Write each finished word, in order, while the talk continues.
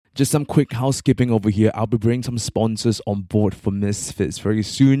Just some quick housekeeping over here. I'll be bringing some sponsors on board for Misfits very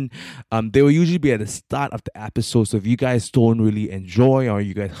soon. They will usually be at the start of the episode, so if you guys don't really enjoy or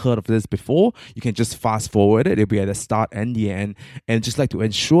you guys heard of this before, you can just fast forward it. It'll be at the start and the end. And just like to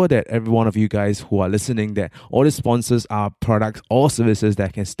ensure that every one of you guys who are listening, that all the sponsors are products or services that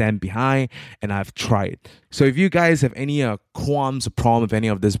I can stand behind and I've tried. So if you guys have any qualms or problem with any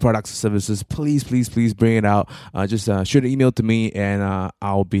of these products or services, please bring it out. Just shoot an email to me and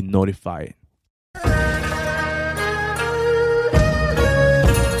I'll be notified.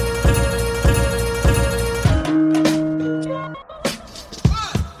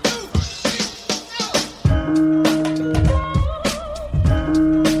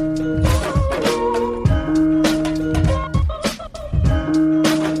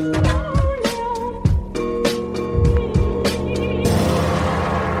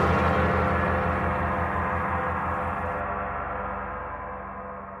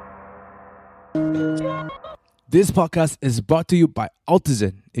 This podcast is brought to you by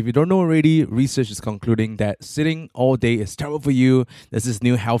Altizen. If you don't know already, research is concluding that sitting all day is terrible for you. There's this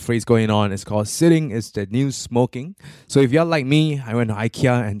new health phrase going on. It's called sitting is the new smoking. So if you're like me, I went to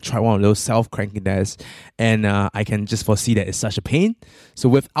IKEA and tried one of those self-cranking desks, and I can just foresee that it's such a pain. So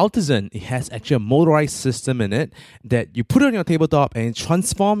with Altizen, it has actually a motorized system in it that you put it on your tabletop and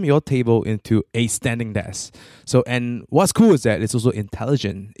transform your table into a standing desk. So, and what's cool is that it's also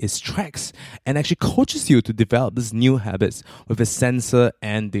intelligent. It tracks and actually coaches you to develop these new habits with a sensor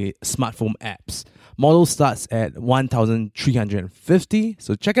and the smartphone apps. Model starts at $1,350.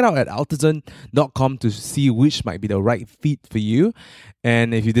 So check it out at altizen.com to see which might be the right fit for you.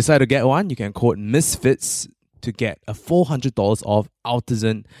 And if you decide to get one, you can code Misfits to get a $400 off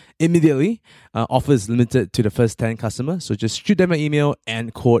Altizen immediately. Offer is limited to the first 10 customers. So just shoot them an email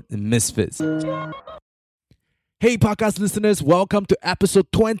and code Misfits. Hey podcast listeners, welcome to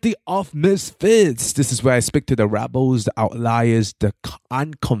episode 20 of Misfits. This is where I speak to the rebels, the outliers, the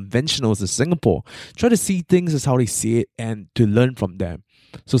unconventionals of Singapore. Try to see things as how they see it and to learn from them.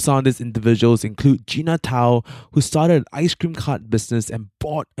 So some of these individuals include Gina Tao, who started an ice cream cart business and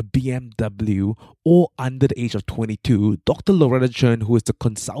bought a BMW, all under the age of 22. Dr. Loretta Chen, who is the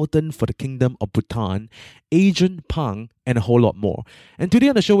consultant for the Kingdom of Bhutan, Adrian Pang, and a whole lot more. And today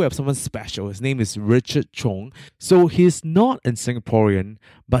on the show, we have someone special. His name is Richard Chong. So he's not a Singaporean,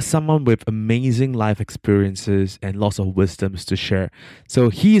 but someone with amazing life experiences and lots of wisdoms to share. So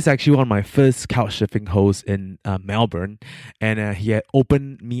he is actually one of my first couchsurfing hosts in Melbourne, and he had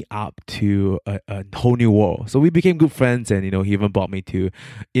opened me up to a whole new world. So we became good friends, and he even brought me to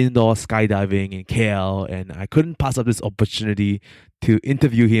indoor skydiving in KL, and I couldn't pass up this opportunity to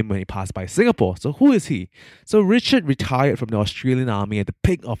interview him when he passed by Singapore. So who is he? So Richard retired from the Australian Army at the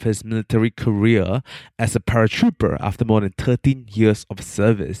peak of his military career as a paratrooper after more than 13 years of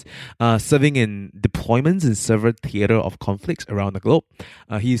service, serving in deployments in several theatre of conflicts around the globe.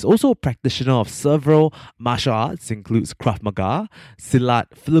 He is also a practitioner of several martial arts, includes Krav Maga, Silat,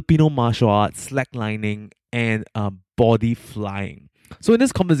 Filipino martial arts, slacklining, and body flying. So in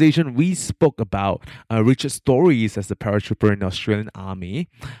this conversation, we spoke about Richard's stories as a paratrooper in the Australian Army,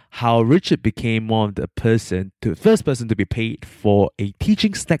 how Richard became one of the first person to be paid for a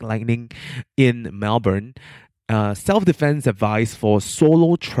teaching slacklining in Melbourne, self-defense advice for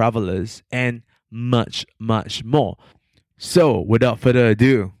solo travelers, and much, much more. So without further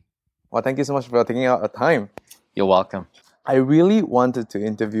ado, well, thank you so much for taking out a time. You're welcome. I really wanted to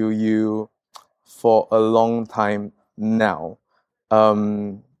interview you for a long time now.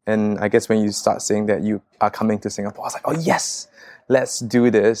 And I guess when you start saying that you are coming to Singapore, I was like, oh yes, let's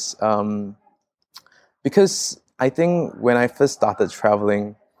do this. Because I think when I first started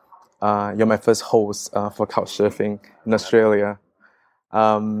traveling, you're my first host for Couchsurfing in Australia.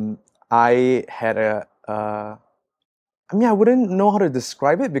 I had I wouldn't know how to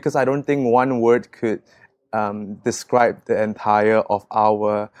describe it because I don't think one word could describe the entire of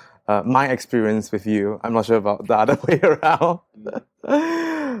my experience with you. I'm not sure about the other way around.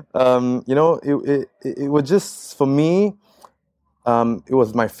 It was just, for me, it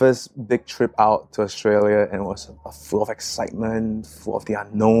was my first big trip out to Australia, and it was full of excitement, full of the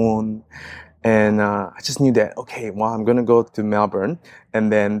unknown. And I just knew that, okay, well, I'm going to go to Melbourne, and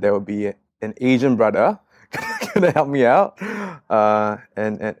then there will be an Asian brother going to help me out.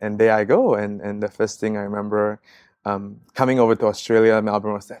 And there I go. And the first thing I remember coming over to Australia,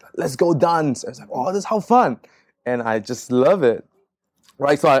 Melbourne, was like, let's go dance. I was like, oh, this is how fun. And I just love it.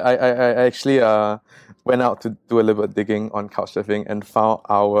 Right, so I actually went out to do a little bit of digging on Couchsurfing and found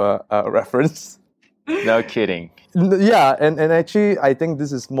our reference. No kidding. Yeah, and actually, I think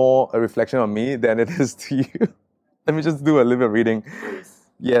this is more a reflection on me than it is to you. Let me just do a little bit of reading.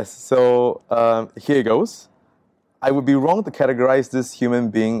 Yes, so here goes. I would be wrong to categorize this human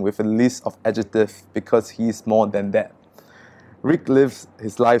being with a list of adjectives because he is more than that. Rick lives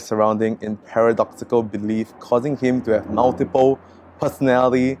his life surrounding in paradoxical belief, causing him to have multiple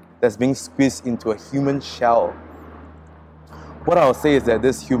personality that's being squeezed into a human shell. What I'll say is that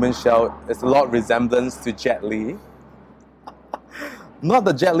this human shell is a lot of resemblance to Jet Li. Not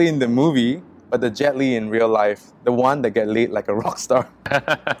the Jet Li in the movie, but the Jet Li in real life, the one that get laid like a rock star.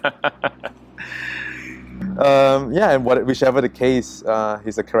 And whichever the case,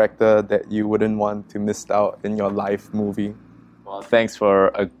 he's a character that you wouldn't want to miss out in your life movie. Well, thanks for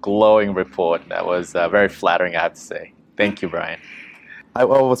a glowing report. That was very flattering, I have to say. Thank you, Brian. I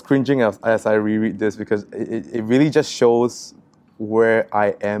was cringing as I reread this because it really just shows where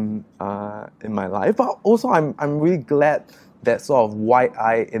I am in my life. But also, I'm really glad that sort of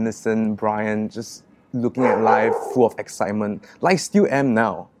wide-eyed, innocent Brian just looking at life full of excitement, like I still am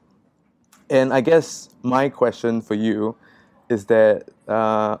now. And I guess my question for you is that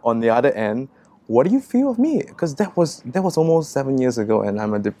on the other end, what do you feel of me? Because that was almost 7 years ago, and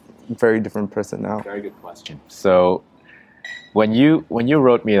I'm a very different person now. Very good question. So, when you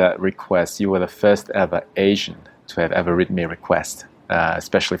wrote me that request, you were the first ever Asian to have ever written me a request,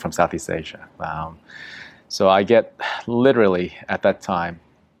 especially from Southeast Asia. So I get literally at that time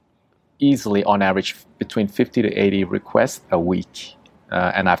easily on average between 50 to 80 requests a week,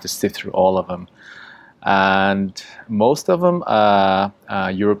 and I have to sift through all of them. And most of them are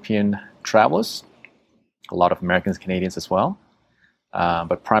European travelers, a lot of Americans, Canadians as well,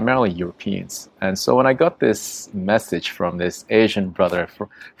 but primarily Europeans. And so when I got this message from this Asian brother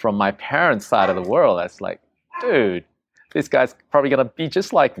from my parents' side of the world, that's like, dude, this guy's probably going to be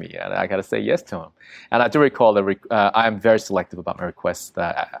just like me, and I got to say yes to him. And I do recall I am very selective about my request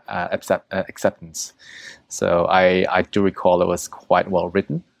acceptance. So I do recall it was quite well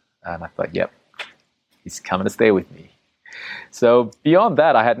written, and I thought, yep, he's coming to stay with me. So beyond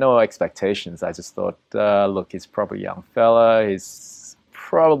that, I had no expectations. I just thought, look, he's probably a young fella. He's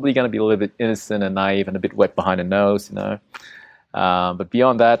probably going to be a little bit innocent and naive and a bit wet behind the nose, you know. But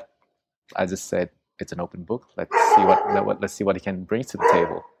beyond that, I just said, it's an open book. Let's see what he can bring to the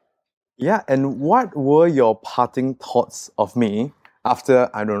table. Yeah, and what were your parting thoughts of me after,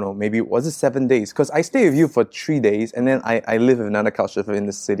 I don't know, maybe was it 7 days? Because I stayed with you for 3 days, and then I live with another couchsurfer in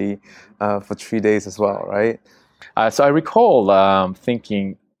the city for 3 days as well, right? So I recall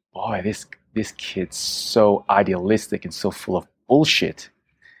thinking, boy, this kid's so idealistic and so full of bullshit.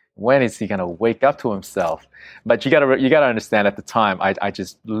 When is he gonna wake up to himself? But you gotta understand. At the time, I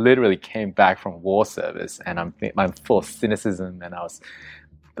just literally came back from war service, and I'm full of cynicism, and I was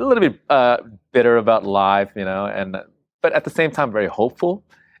a little bit bitter about life, you know. But at the same time, very hopeful.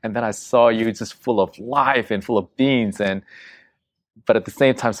 And then I saw you just full of life and full of beans, but at the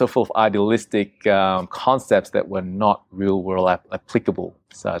same time, so full of idealistic concepts that were not real world applicable.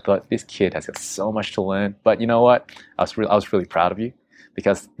 So I thought this kid has got so much to learn. But you know what? I was really proud of you.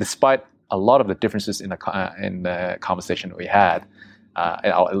 Because despite a lot of the differences in the conversation that we had,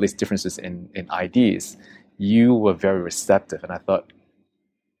 or at least differences in ideas, you were very receptive. And I thought,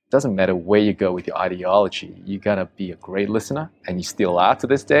 it doesn't matter where you go with your ideology, you're going to be a great listener, and you still are to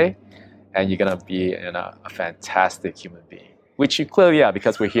this day, and you're going to be a fantastic human being, which you clearly are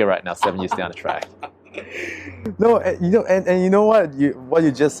because we're here right now, 7 years down the track. No, and you know what? What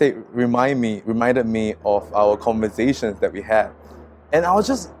you just said reminded me of our conversations that we had. And I was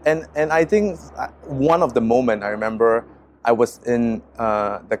just, and I think one of the moment I remember, I was in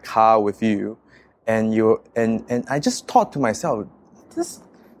the car with you, and I just thought to myself,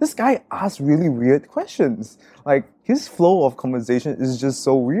 this guy asks really weird questions. Like his flow of conversation is just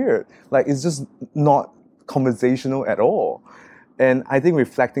so weird. Like it's just not conversational at all. And I think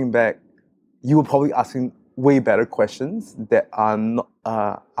reflecting back, you were probably asking way better questions that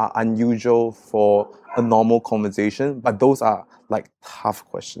are unusual for a normal conversation, but those are like tough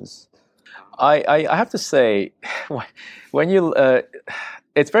questions. I have to say, when you,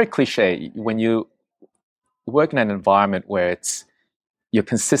 it's very cliche when you work in an environment where you're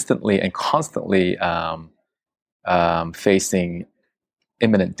consistently and constantly facing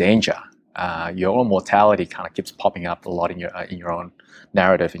imminent danger. Your own mortality kind of keeps popping up a lot in your own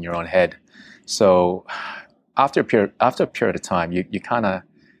narrative, in your own head. So after a period of time, you kind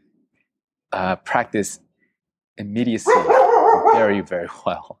of practice immediacy very, very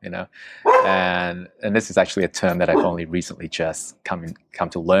well, you know. And this is actually a term that I've only recently just come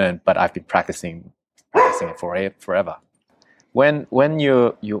to learn, but I've been practicing it forever. When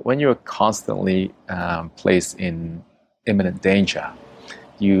you're constantly placed in imminent danger,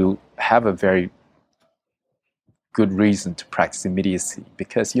 you have a very good reason to practice immediacy,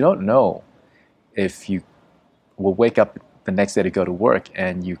 because you don't know if you will wake up the next day to go to work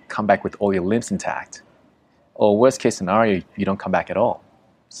and you come back with all your limbs intact, or worst case scenario, you don't come back at all.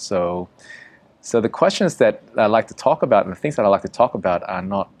 So the questions that I like to talk about and the things that I like to talk about are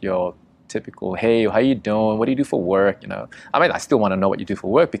not your typical, hey, how you doing? What do you do for work? I mean, I still want to know what you do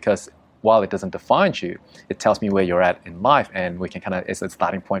for work, because while it doesn't define you, it tells me where you're at in life, and we can it's a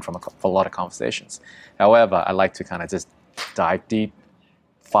starting point for a lot of conversations. However, I like to kind of just dive deep,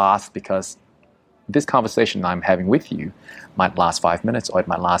 fast, because this conversation I'm having with you might last 5 minutes, or it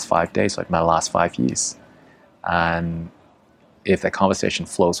might last 5 days, or it might last 5 years. And if the conversation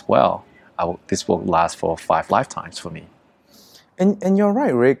flows well, this will last for 5 lifetimes for me. And you're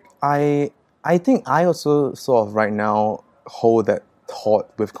right, Rick. I think I also sort of right now hold that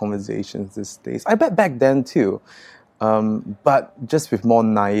thought with conversations these days. I bet back then too, but just with more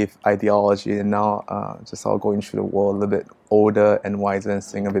naive ideology, and now just all going through the world a little bit older and wiser and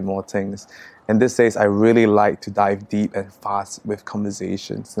seeing a bit more things. And these days, I really like to dive deep and fast with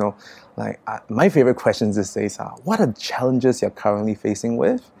conversations. My favorite questions these days are: what are the challenges you're currently facing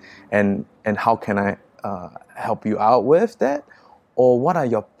with, and how can I help you out with that? Or what are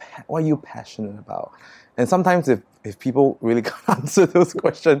you passionate about? And sometimes if people really can't answer those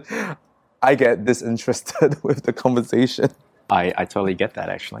questions, I get disinterested with the conversation. I totally get that,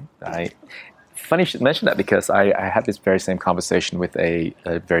 actually. Funny you should mention that, because I had this very same conversation with a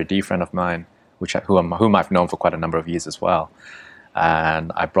very dear friend of mine, whom I've known for quite a number of years as well.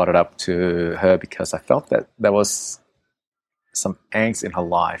 And I brought it up to her because I felt that there was some angst in her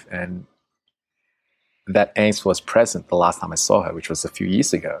life, and that angst was present the last time I saw her, which was a few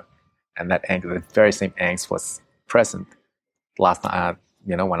years ago. And that angst, the very same angst, was present last time,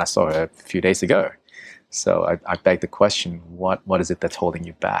 when I saw her a few days ago. So I begged the question: what is it that's holding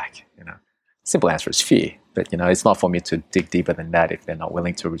you back? Simple answer is fear. But it's not for me to dig deeper than that if they're not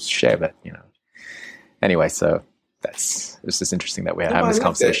willing to share that. Anyway, so it's just interesting that we're having this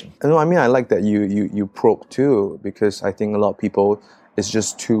conversation. No, I mean, I like that you probe too, because I think a lot of people is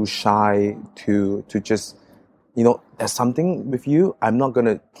just too shy to just, there's something with you. I'm not going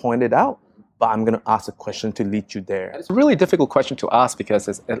to point it out, but I'm going to ask a question to lead you there. It's a really difficult question to ask, because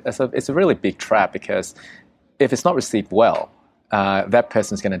it's a really big trap, because if it's not received well, that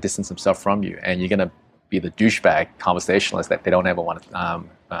person's going to distance himself from you, and you're going to be the douchebag conversationalist that they don't ever want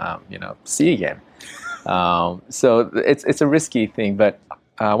to see again. So it's a risky thing, but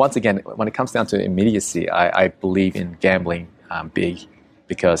once again, when it comes down to immediacy, I believe in gambling big,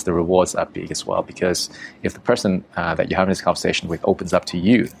 because the rewards are big as well. Because if the person that you're having this conversation with opens up to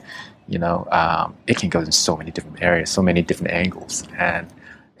you, it can go in so many different areas, so many different angles. And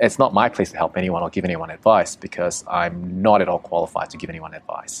it's not my place to help anyone or give anyone advice, because I'm not at all qualified to give anyone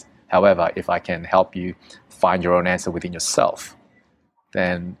advice. However, if I can help you find your own answer within yourself,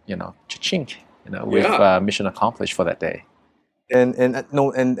 then, cha-ching, with mission accomplished for that day.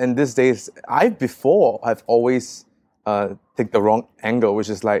 And these days, I've always take the wrong angle, which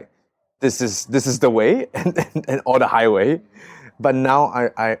is like, this is the way and or the highway. But now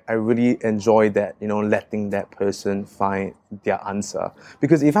I really enjoy that, letting that person find their answer.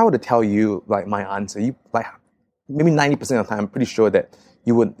 Because if I were to tell you like my answer, you like maybe 90% of the time, I'm pretty sure that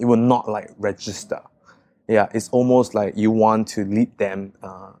you would not like register. Yeah, it's almost like you want to lead them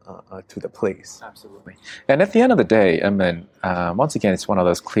to the place. Absolutely. And at the end of the day, I mean, once again, it's one of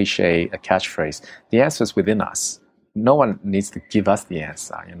those cliche catchphrase. The answer is within us. No one needs to give us the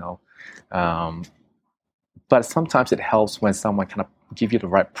answer, But sometimes it helps when someone kind of give you the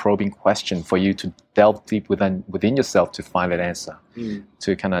right probing question for you to delve deep within yourself to find that answer,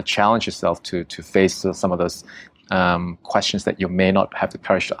 to kind of challenge yourself to face some of those questions that you may not have the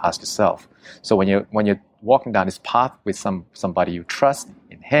courage to ask yourself. So when you're walking down this path with somebody you trust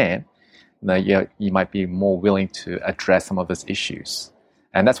in hand, you might be more willing to address some of those issues.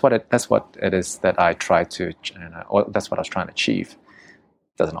 And that's what it is that I try to, or that's what I was trying to achieve.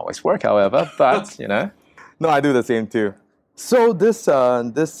 Doesn't always work, however, but No, I do the same too. So this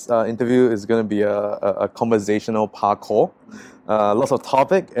interview is going to be a conversational parkour. Lots of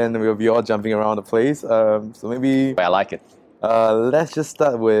topic, and we'll be all jumping around the place. So maybe I like it. Let's just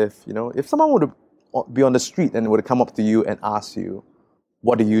start with, if someone were to be on the street and were to come up to you and ask you,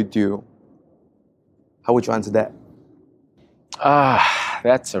 what do you do? How would you answer that?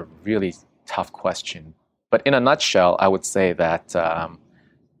 That's a really tough question. But in a nutshell, I would say that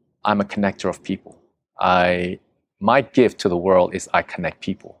I'm a connector of people. My gift to the world is I connect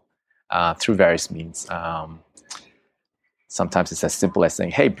people through various means. Sometimes it's as simple as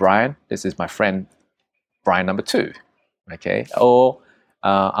saying, hey, Brian, this is my friend, Brian number 2. Okay. Or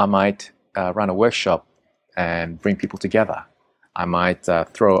I might run a workshop and bring people together. I might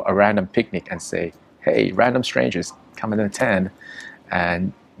throw a random picnic and say, hey, random strangers, come and attend, and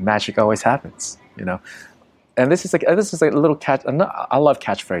magic always happens, you know. And this is like a little catch. I love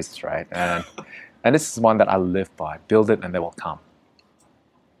catchphrases, right? And this is one that I live by: build it and they will come.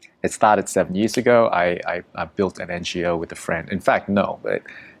 It started 7 years ago. I built an NGO with a friend. In fact, no, but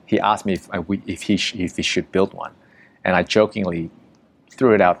he asked me if he should build one, and I jokingly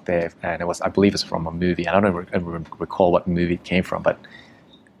threw it out there. And I believe it's from a movie. I don't recall what movie it came from, but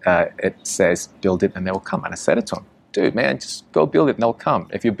it says, "Build it and they will come." And I said it to him, "Dude, man, just go build it and they'll come.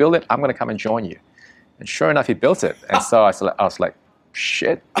 If you build it, I'm going to come and join you." And sure enough, he built it. And so I was like,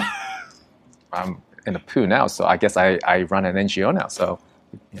 shit, I'm in the poo now. So I guess I run an NGO now. So,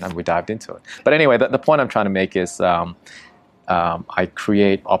 you know, we dived into it. But anyway, the point I'm trying to make is I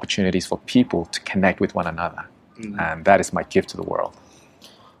create opportunities for people to connect with one another. And that is my gift to the world.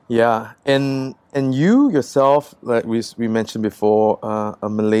 Yeah, and you yourself, like we mentioned before, a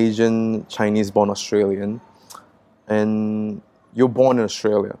Malaysian, Chinese-born Australian, and you're born in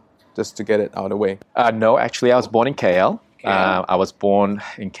Australia, just to get it out of the way. No, actually, I was born in KL. I was born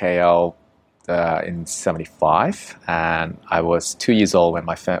in KL in 1975, and I was 2 years old when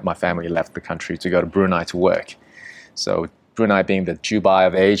my family left the country to go to Brunei to work. So Brunei being the Dubai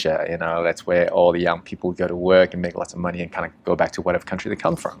of Asia, you know, that's where all the young people go to work and make lots of money and kind of go back to whatever country they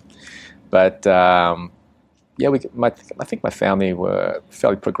come from. But yeah, I think my family were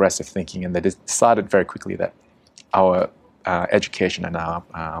fairly progressive thinking, and they decided very quickly that our education and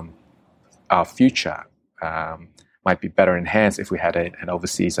our future might be better enhanced if we had an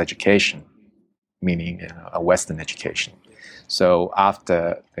overseas education, meaning, you know, a Western education. So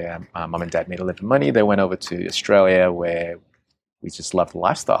after their mum and dad made a little money, they went over to Australia, where we just loved the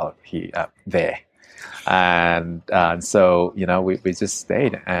lifestyle there. And so, you know, we just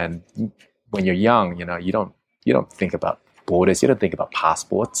stayed. And when you're young, you know, you don't think about borders, you don't think about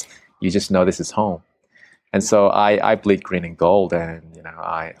passports. You just know this is home. And so I bleed green and gold, and you know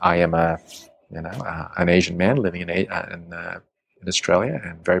I am an Asian man living in Australia,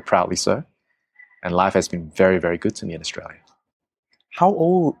 and very proudly so. And life has been very, very good to me in Australia. How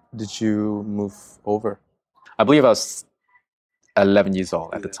old did you move over? I believe I was 11 years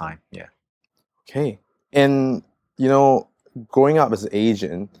old at the time. Yeah. Okay, and you know, growing up as an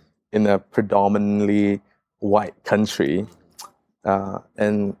Asian in a predominantly white country.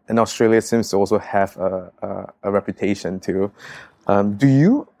 And Australia seems to also have a reputation too. Do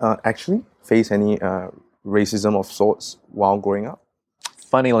you actually face any racism of sorts while growing up?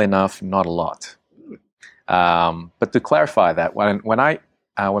 Funnily enough, not a lot. But to clarify that, when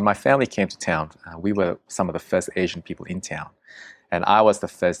my family came to town, we were some of the first Asian people in town, and I was the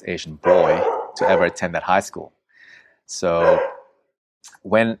first Asian boy to ever attend that high school. So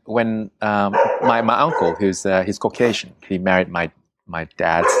when my uncle, he's Caucasian, he married my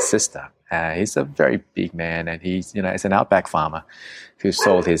dad's sister. He's a very big man, and he's an outback farmer who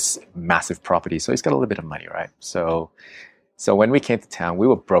sold his massive property. So he's got a little bit of money, right? So when we came to town, we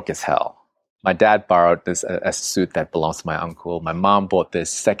were broke as hell. My dad borrowed a suit that belongs to my uncle. My mom bought this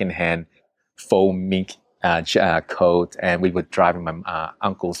secondhand faux mink coat, and we were driving my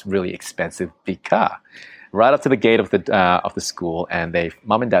uncle's really expensive big car right up to the gate of the school. And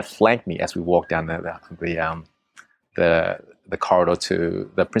mom and dad flanked me as we walked down the corridor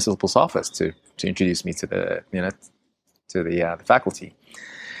to the principal's office to introduce me to the faculty.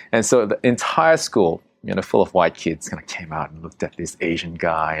 And so the entire school, full of white kids, kind of came out and looked at this Asian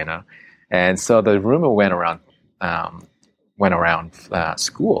guy, And so the rumor went around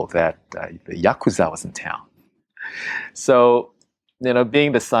school that the Yakuza was in town. So,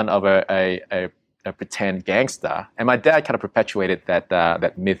 being the son of a pretend gangster, and my dad kind of perpetuated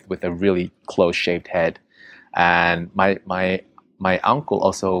that myth with a really close-shaved head. And my uncle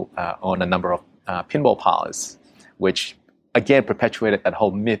also owned a number of pinball parlors, which again perpetuated that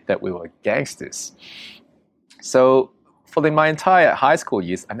whole myth that we were gangsters. So for my entire high school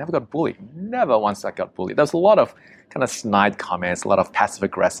years, I never got bullied. Never once I got bullied. There was a lot of kind of snide comments, a lot of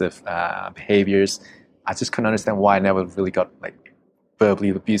passive-aggressive behaviors. I just couldn't understand why I never really got verbally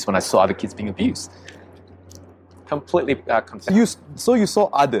abused when I saw other kids being abused. Completely confused. So you saw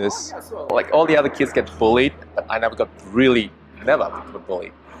others? Like all the other kids get bullied, but I never got bullied.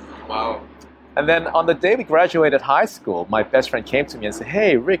 Wow. And then on the day we graduated high school, my best friend came to me and said,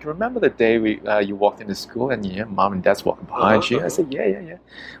 "Hey, Rick, remember the day you walked into school and mom and dad's walking behind you?" I said, yeah.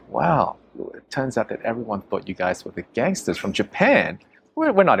 Wow. It turns out that everyone thought you guys were the gangsters from Japan.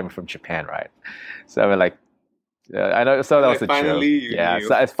 We're not even from Japan, right? So we're like, I know. So that was a joke. Yeah. Knew.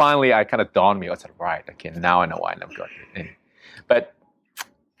 So finally, I kind of dawned me. I said, right, okay, now I know why I never got any. But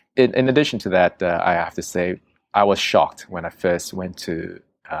in addition to that, I have to say I was shocked when I first went to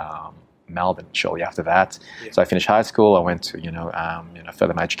Melbourne shortly after that. Yeah. So I finished high school. I went to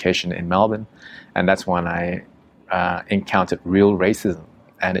further my education in Melbourne, and that's when I encountered real racism,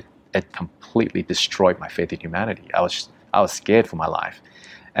 and it completely destroyed my faith in humanity. I was scared for my life.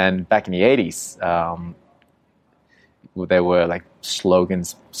 And back in the 80s, there were like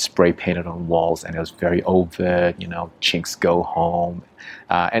slogans spray painted on walls, and it was very overt, Chinks go home.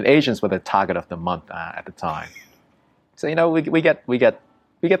 And Asians were the target of the month at the time. So, we get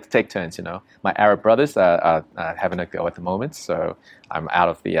to take turns, My Arab brothers are having a go at the moment, so I'm out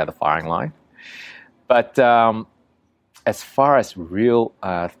of the firing line. But as far as real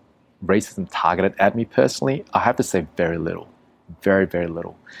racism targeted at me personally, I have to say very little. Very, very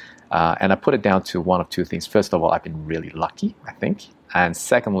little. And I put it down to one of two things. First of all, I've been really lucky, I think. And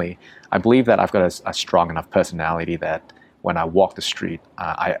secondly, I believe that I've got a strong enough personality that when I walk the street,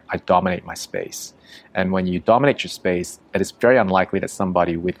 I dominate my space. And when you dominate your space, it is very unlikely that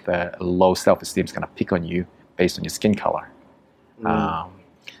somebody with low self-esteem is going to pick on you based on your skin color.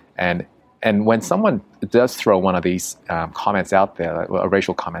 And when someone does throw one of these comments out there, a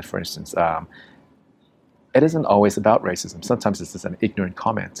racial comment, for instance, it isn't always about racism. Sometimes it's just an ignorant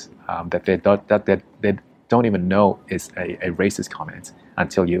comment that they don't even know is a racist comment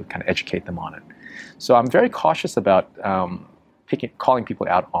until you kind of educate them on it. So I'm very cautious about calling people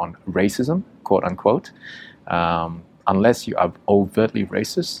out on racism, quote unquote. Unless you are overtly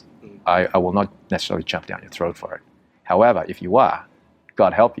racist, I will not necessarily jump down your throat for it. However, if you are,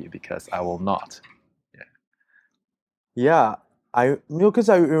 God help you, because I will not. Yeah, because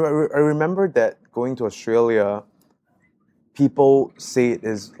I remember that going to Australia, people say it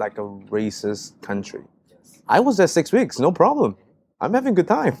is like a racist country. Yes. I was there 6 weeks, no problem. I'm having a good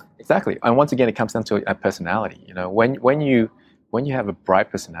time. Exactly, and once again, it comes down to a personality. When you have a bright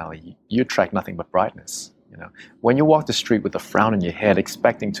personality, you attract nothing but brightness. When you walk the street with a frown on your head,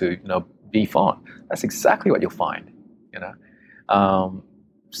 expecting to beef on, that's exactly what you'll find.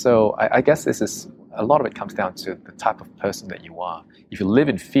 So I guess a lot of it comes down to the type of person that you are. If you live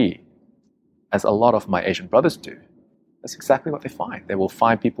in fear, as a lot of my Asian brothers do, that's exactly what they find. They will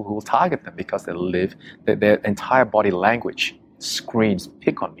find people who will target them because their entire body language screams,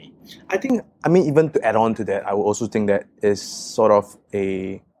 pick on me. Even to add on to that, I would also think that is sort of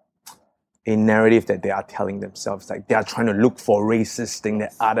a narrative that they are telling themselves, like they are trying to look for racist thing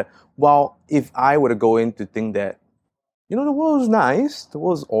that other. Well, if I were to go in to think that, the world is nice, the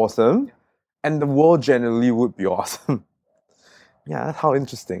world is awesome, and the world generally would be awesome. Yeah, that's how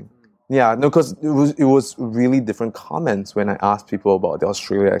interesting. Yeah, no, because it was really different comments when I asked people about the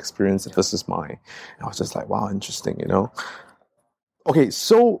Australia experience versus mine. And I was just like, wow, interesting, Okay,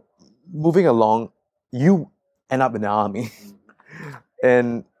 so moving along, you end up in the army.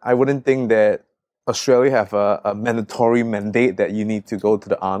 And I wouldn't think that Australia have a mandatory mandate that you need to go to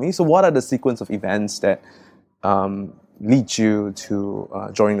the army. So what are the sequence of events that lead you to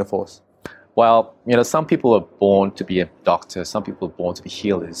joining the force? Well, some people are born to be a doctor. Some people are born to be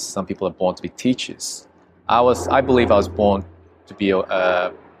healers. Some people are born to be teachers. I believe I was born to be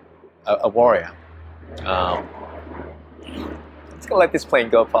a warrior. Let's go let this plane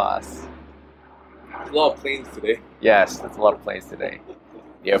go past. There's a lot of planes today. Yes, there's a lot of planes today.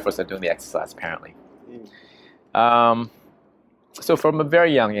 The Air Force are doing the exercise, apparently. So from a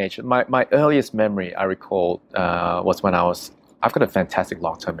very young age, my earliest memory I recall was when I've got a fantastic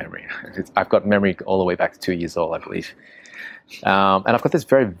long-term memory. I've got memory all the way back to 2 years old, I believe. And I've got this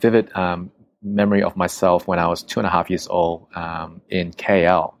very vivid memory of myself when I was 2.5 years old in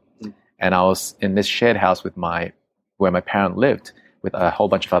KL. And I was in this shared house where my parent lived with a whole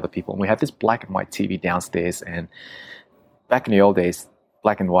bunch of other people. And we had this black and white TV downstairs. And back in the old days,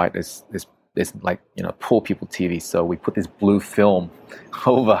 black and white is like, poor people TV. So we put this blue film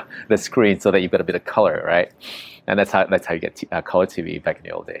over the screen so that you've got a bit of color, right? And that's how you get color TV back in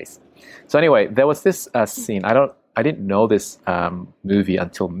the old days. So anyway, there was this scene. I didn't know this movie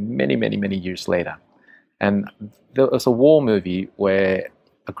until many, many, many years later. And there was a war movie where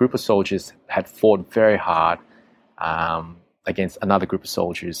a group of soldiers had fought very hard against another group of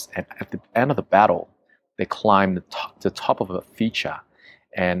soldiers. And at the end of the battle, they climbed the top of a feature.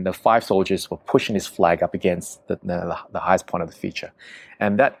 And the 5 soldiers were pushing his flag up against the highest point of the feature.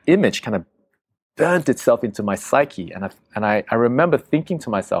 And that image kind of burnt itself into my psyche. And I remember thinking to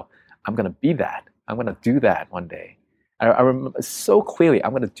myself, I'm going to be that. I'm going to do that one day. I remember so clearly,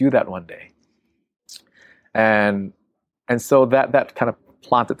 I'm going to do that one day. And so that kind of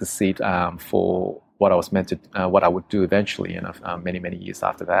planted the seed for what I was meant to, what I would do eventually, many, many years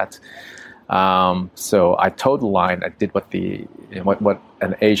after that. So I towed the line. I did what what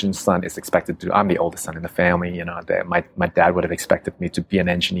an Asian son is expected to do. I'm the oldest son in the family. You know, my dad would have expected me to be an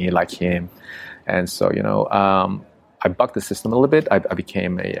engineer like him, and so I bucked the system a little bit. I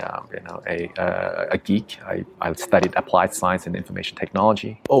became a geek. I studied applied science and information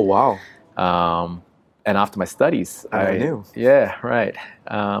technology. Oh wow! And after my studies, I knew. Yeah, right.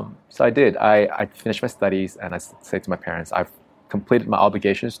 So I did. I finished my studies, and I said to my parents, I've completed my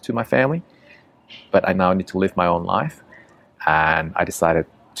obligations to my family, but I now need to live my own life. And I decided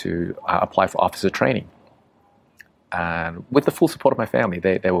to apply for officer training. And with the full support of my family,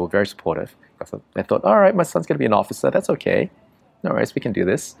 they were very supportive. They thought, all right, my son's going to be an officer. That's okay. No worries, we can do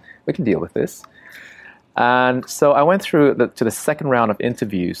this. We can deal with this. And so I went through to the second round of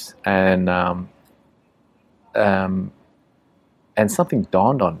interviews, and something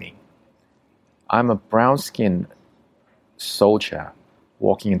dawned on me. I'm a brown-skinned soldier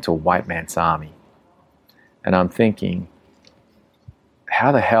walking into a white man's army. And I'm thinking,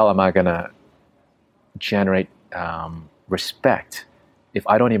 how the hell am I going to generate respect if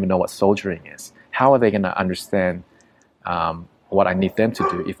I don't even know what soldiering is? How are they going to understand what I need them to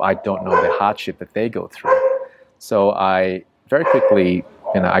do if I don't know the hardship that they go through? So I very quickly,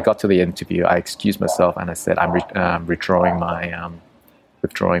 I got to the interview. I excused myself and I said, I'm withdrawing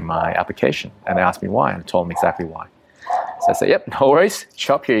my application. And they asked me why, and I told them exactly why. So I said, yep, no worries.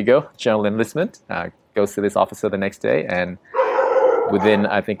 Chop, here you go. General enlistment. Goes to this officer the next day, and within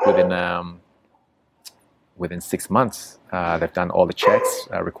 6 months, they've done all the checks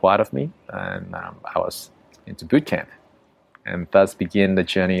required of me, and I was into boot camp, and thus began the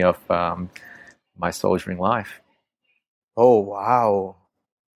journey of my soldiering life. Oh wow!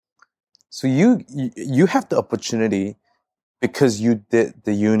 So you have the opportunity, because you did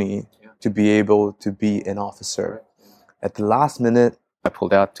the uni, to be able to be an officer. At the last minute, I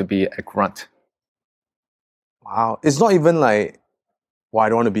pulled out to be a grunt. Wow! It's not even like, well, I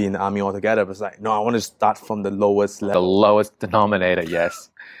don't want to be in the army altogether, but it's like, no, I want to start from the lowest level. The lowest denominator, yes.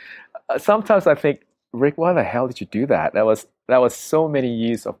 Sometimes I think, Rick, why the hell did you do that? That was so many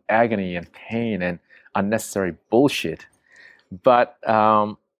years of agony and pain and unnecessary bullshit. But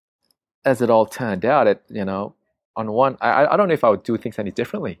as it all turned out, I don't know if I would do things any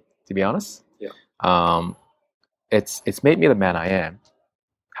differently, to be honest. Yeah. It's made me the man I am.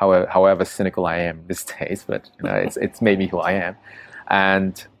 However cynical I am these days, but it's made me who I am.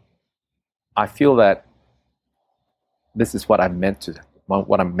 And I feel that this is what I'm meant to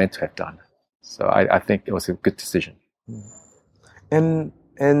have done. So I think it was a good decision. And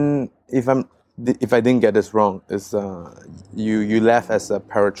if I didn't get this wrong, is you left as a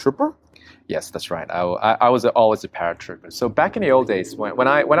paratrooper? Yes, that's right. I was always a paratrooper. So back in the old days, when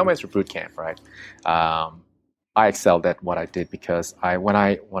I went through boot camp, right, I excelled at what I did, because when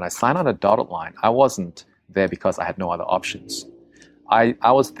I signed on a dotted line, I wasn't there because I had no other options. I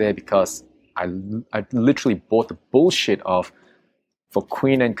was there because I literally bought the bullshit of, for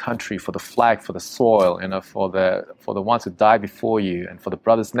Queen and country, for the flag, for the soil, for the ones who died before you, and for the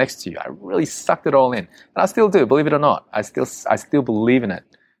brothers next to you. I really sucked it all in, and I still do, believe it or not. I still believe in it,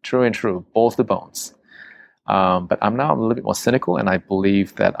 true and true, balls to bones. But I'm now a little bit more cynical, and I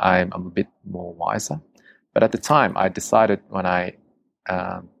believe that I'm a bit more wiser. But at the time, I decided when I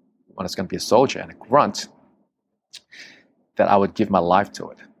was going to be a soldier and a grunt, that I would give my life to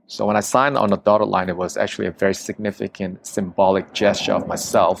it. So when I signed on the dotted line, it was actually a very significant symbolic gesture of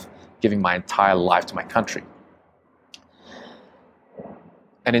myself giving my entire life to my country.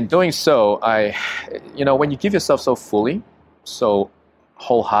 And in doing so, when you give yourself so fully, so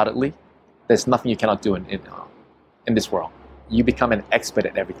wholeheartedly, there's nothing you cannot do in this world. You become an expert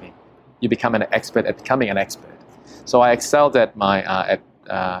at everything. You become an expert at becoming an expert. So I excelled at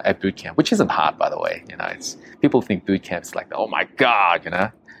at boot camp, which isn't hard, by the way. People think boot camp is like, oh my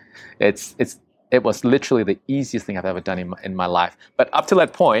God, It was literally the easiest thing I've ever done in my life. But up to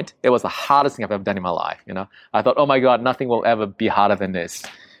that point, it was the hardest thing I've ever done in my life. I thought, oh my God, nothing will ever be harder than this.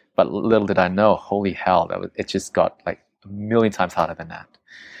 But little did I know, holy hell, it just got like a million times harder than that.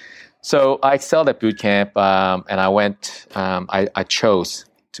 So I excelled at boot camp, and I went. I chose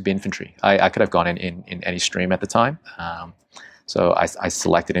to be infantry. I could have gone in any stream at the time. So I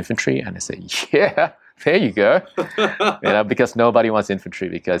selected infantry, and I said, yeah, there you go. Because nobody wants infantry,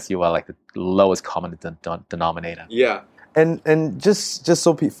 because you are like the lowest common denominator. Yeah. And just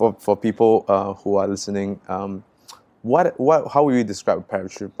so for people who are listening, how would you describe a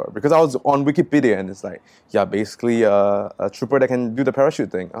paratrooper? Because I was on Wikipedia, and it's like, basically a trooper that can do the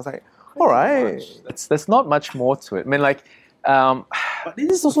parachute thing. I was like, all right. There's not much more to it. I mean, but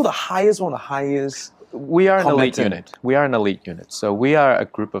this is also one of the highest. We are an elite unit. So we are a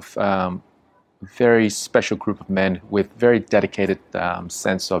group of very special group of men with very dedicated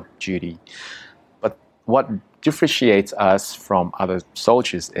sense of duty. But what differentiates us from other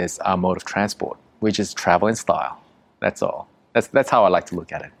soldiers is our mode of transport, which is travel in style. That's all. That's how I like to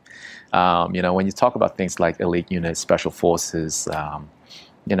look at it. When you talk about things like elite units, special forces,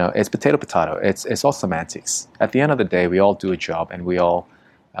 it's potato. It's all semantics. At the end of the day, we all do a job, and we all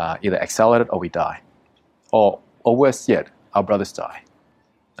either excel at it or we die, or worse yet, our brothers die,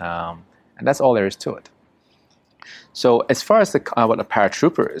 and that's all there is to it. So as far as what a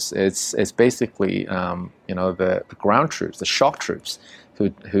paratrooper is, it's basically the ground troops, the shock troops,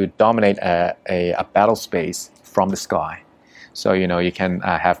 who dominate a battle space from the sky. So you can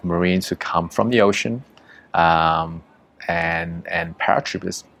have Marines who come from the ocean, and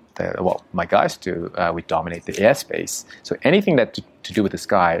paratroopers. What my guys do, we dominate the airspace. So anything that to do with the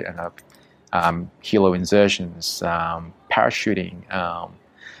sky, helo insertions, parachuting,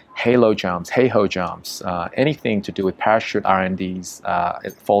 halo jumps, hey-ho jumps, anything to do with parachute R&Ds,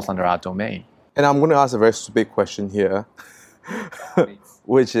 it falls under our domain. And I'm going to ask a very stupid question here,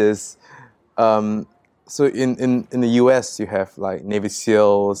 which is, so in the US you have like Navy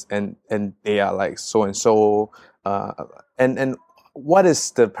SEALs and they are like so and so, and what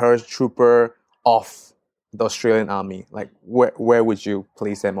is the paratrooper of the Australian Army? Like where would you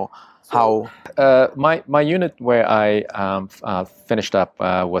place them, or how? My unit where I finished up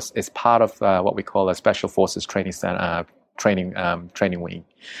is part of what we call a Special Forces Training Center, training wing.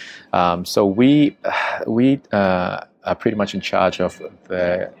 So we are pretty much in charge of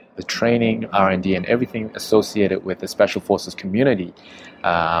the training, R&D, and everything associated with the Special Forces community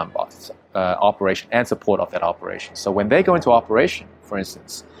operation and support of that operation. So when they go into operation, for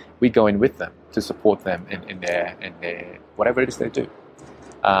instance, we go in with them to support them in their whatever it is they do.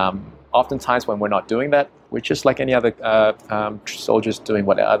 Oftentimes when we're not doing that, we're just like any other soldiers doing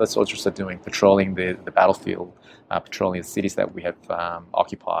what other soldiers are doing, patrolling the battlefield, patrolling the cities that we have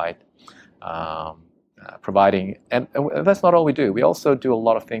occupied, providing, and that's not all we do. We also do a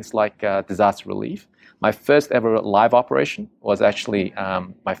lot of things like disaster relief. My first ever live operation was actually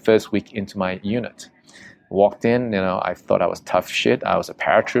my first week into my unit. Walked in, I thought I was tough shit. I was a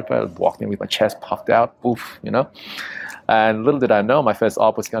paratrooper. Walked in with my chest puffed out, oof, And little did I know, my first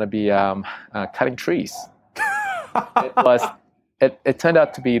op was going to be cutting trees. It turned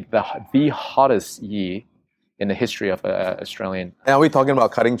out to be the hottest year in the history of Australian. And are we talking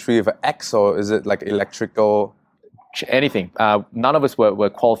about cutting tree with an axe, or is it like electrical? Anything. None of us were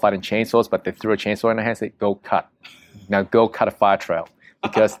qualified in chainsaws, but they threw a chainsaw in our hands and said, go cut. Now go cut a fire trail.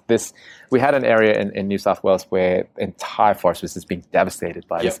 Because we had an area in New South Wales where the entire forest was just being devastated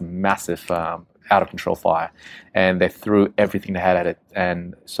by this massive out-of-control fire. And they threw everything they had at it.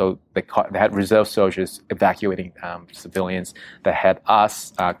 And so they had reserve soldiers evacuating civilians. They had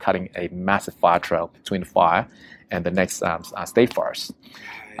us cutting a massive fire trail between the fire and the next state forest.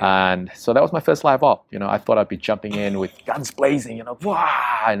 And so that was my first live op. I thought I'd be jumping in with guns blazing, wah,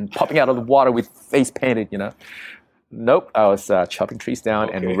 and popping out of the water with face painted, Nope, I was chopping trees down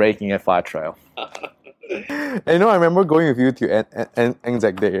and raking a fire trail. And I remember going with you to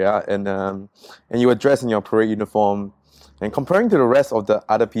Anzac Day, yeah? And you were dressed in your parade uniform. And comparing to the rest of the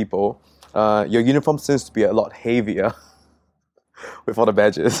other people, your uniform seems to be a lot heavier with all the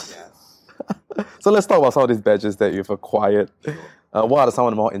badges. Yes. So let's talk about some of these badges that you've acquired. What are some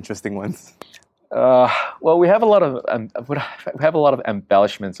of the more interesting ones? Well, we have a lot of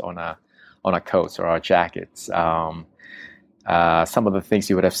embellishments on our coats or our jackets. Some of the things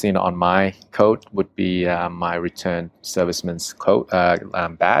you would have seen on my coat would be my returned serviceman's coat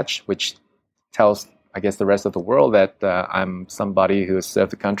badge, which tells, I guess, the rest of the world that I'm somebody who has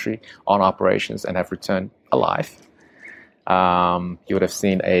served the country on operations and have returned alive. You would have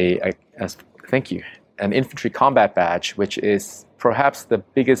seen an infantry combat badge, which is perhaps the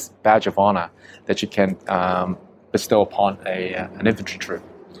biggest badge of honor that you can bestow upon an infantry troop.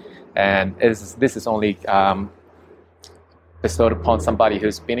 And this is only bestowed upon somebody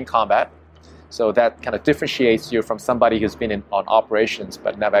who's been in combat. So that kind of differentiates you from somebody who's been on operations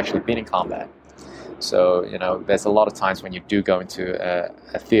but never actually been in combat. So, there's a lot of times when you do go into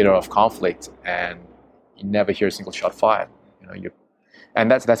a theater of conflict and you never hear a single shot fired. And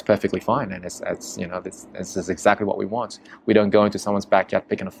that's perfectly fine. And this is exactly what we want. We don't go into someone's backyard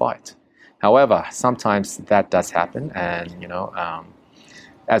picking a fight. However, sometimes that does happen, and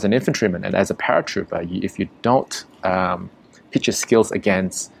as an infantryman and as a paratrooper, if you don't pitch your skills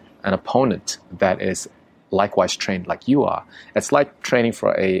against an opponent that is likewise trained like you are, it's like training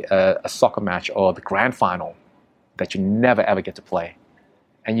for a soccer match or the grand final that you never ever get to play.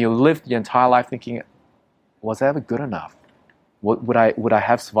 And you live your entire life thinking, was I ever good enough? would I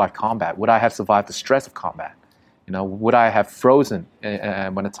have survived combat? Would I have survived the stress of combat? Would I have frozen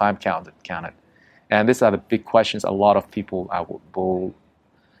when the time counted? And these are the big questions a lot of people will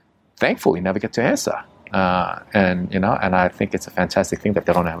thankfully never get to answer. And I think it's a fantastic thing that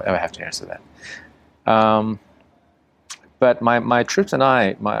they don't ever have to answer that. But my troops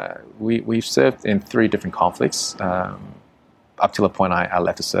and we've served in 3 different conflicts up till the point I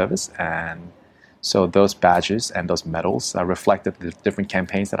left the service, and so those badges and those medals reflected the different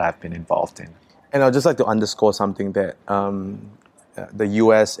campaigns that I've been involved in. And I'd just like to underscore something that the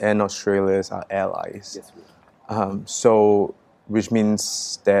US and Australia are allies. Yes, so, which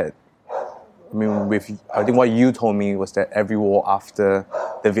means that, I think what you told me was that every war after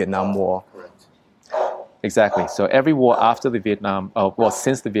the Vietnam War. Correct. Exactly. So every war after the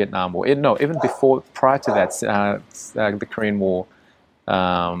since the Vietnam War, even prior to that, the Korean War,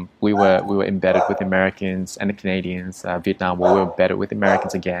 we were embedded with Americans and the Canadians. Vietnam War, we were embedded with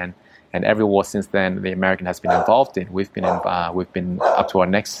Americans again. And every war since then, the American has been involved in. We've been up to our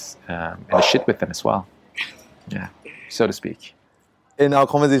necks in the shit with them as well, yeah, so to speak. In our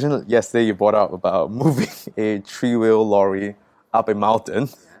conversation yesterday, you brought up about moving a 3-wheel lorry up a mountain.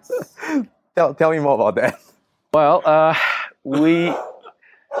 Tell me more about that. Well,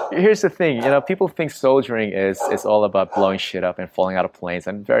 here's the thing. People think soldiering is all about blowing shit up and falling out of planes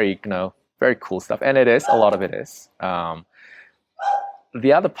and very very cool stuff, and it is. A lot of it is.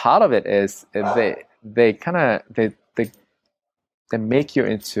 The other part of it is they make you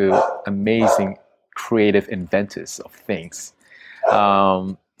into amazing creative inventors of things.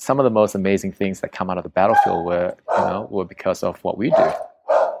 Some of the most amazing things that come out of the battlefield were because of what we do.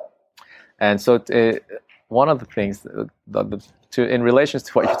 And so one of the things in relation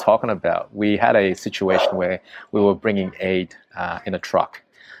to what you're talking about, we had a situation where we were bringing aid in a truck.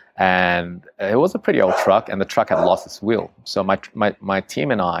 And it was a pretty old truck, and the truck had lost its wheel. So my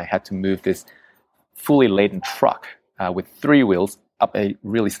team and I had to move this fully laden truck with 3 wheels up a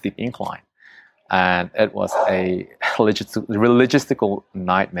really steep incline. And it was a logistical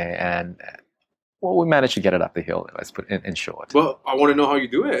nightmare. And we managed to get it up the hill, let's put it in short. Well, I want to know how you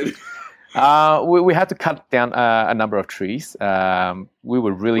do it. We had to cut down a number of trees. We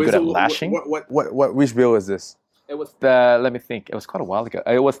were really good at lashing. Which wheel is this? It was let me think. It was quite a while ago.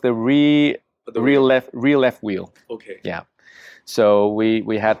 It was the rear left wheel. Okay. Yeah. So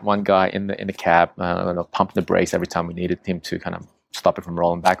we had one guy in the cab pumping the brakes every time we needed him to kind of stop it from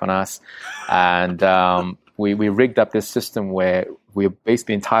rolling back on us. And we rigged up this system where the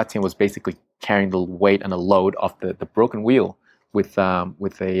entire team was basically carrying the weight and the load of the broken wheel with a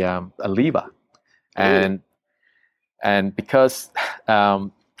lever. And because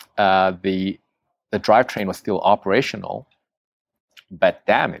the drivetrain was still operational, but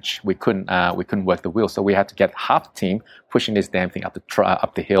damaged, we couldn't work the wheel. So we had to get half the team pushing this damn thing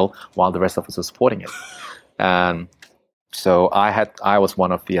up the hill while the rest of us were supporting it. And so I was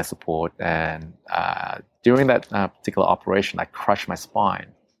one of the support. And during that particular operation, I crushed my spine,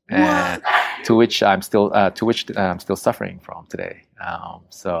 and to which I'm still suffering from today.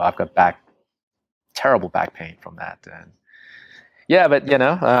 So I've got terrible back pain from that. And yeah, but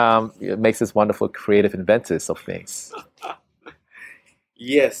it makes us wonderful creative inventors of things.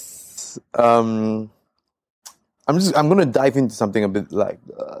 Yes. I'm going to dive into something a bit like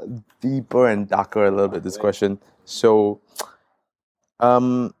deeper and darker a little bit. This question. So,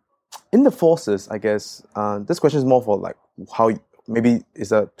 in the forces, I guess this question is more for like how maybe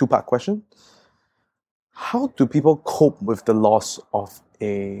it's a 2-part question. How do people cope with the loss of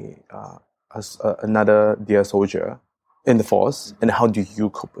another dear soldier in the force, and how do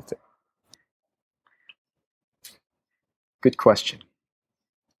you cope with it? Good question.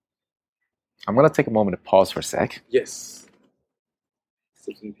 I'm going to take a moment to pause for a sec. Yes.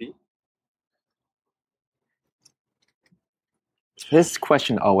 This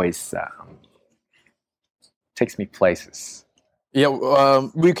question always takes me places. Yeah,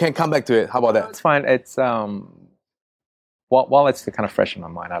 we can come back to it. How about that? It's fine. It's while it's kind of fresh in my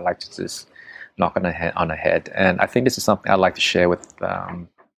mind, I like to just knock on the head, and I think this is something I'd like to share with the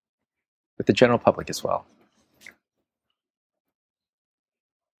general public as well.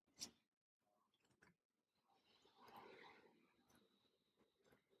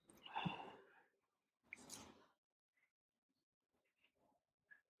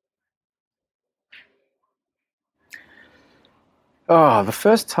 Oh, the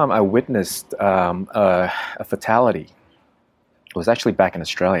first time I witnessed a fatality was actually back in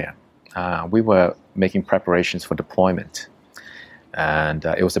Australia. We were making preparations for deployment, and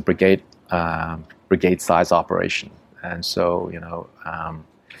it was a brigade-size operation. And so,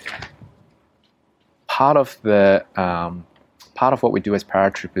 part of part of what we do as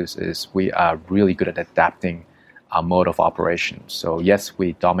paratroopers is we are really good at adapting our mode of operation. So yes,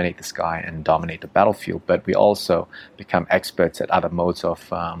 we dominate the sky and dominate the battlefield, but we also become experts at other modes of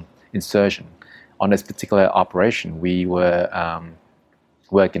insertion. On this particular operation, we were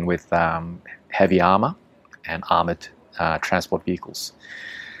working with heavy armor and armored transport vehicles.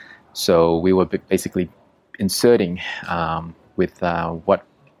 So we were basically inserting with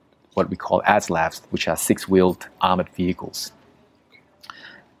what we call ASLAVs, which are six-wheeled armored vehicles.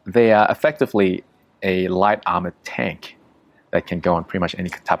 They are effectively a light armored tank that can go on pretty much any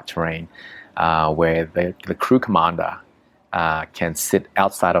type of terrain, where the crew commander can sit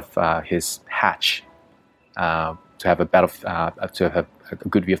outside of his hatch to have a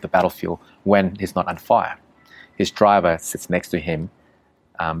good view of the battlefield when he's not on fire. His driver sits next to him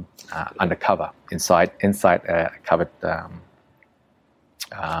under cover inside a covered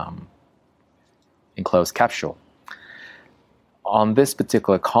enclosed capsule. On this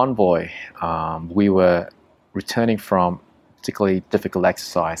particular convoy, we were returning from a particularly difficult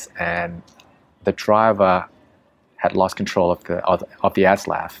exercise, and the driver had lost control of the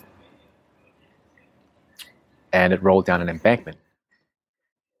ASLAV, and it rolled down an embankment.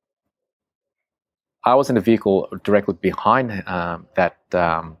 I was in the vehicle directly behind that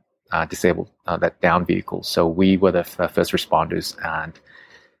disabled, that downed vehicle. So we were the first responders, and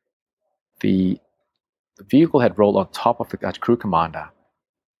the vehicle had rolled on top of the crew commander,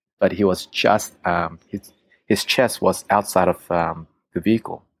 but he was just his chest was outside of the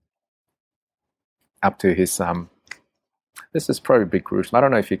vehicle, up to his. This is probably a bit gruesome. I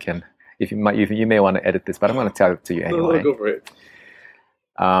don't know if you may want to edit this, but I'm going to tell it to you anyway. No, go for it.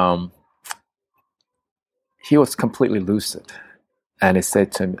 He was completely lucid, and he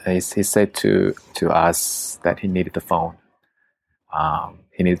said to us that he needed the phone.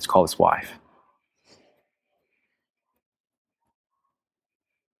 He needed to call his wife.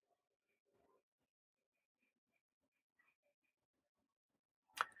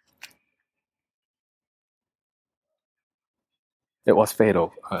 It was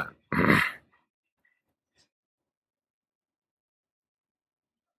fatal.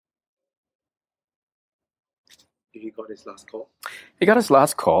 He got his last call. He got his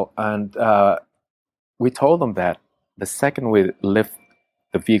last call, and we told him that the second we lift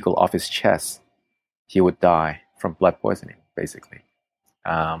the vehicle off his chest, he would die from blood poisoning, basically.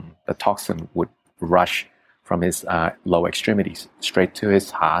 The toxin would rush from his lower extremities straight to his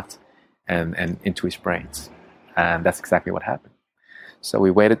heart and into his brains. And that's exactly what happened. So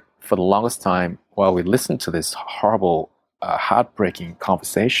we waited for the longest time while we listened to this horrible, heartbreaking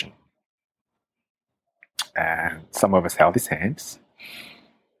conversation. And some of us held his hands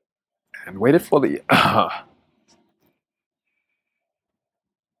and waited for the... I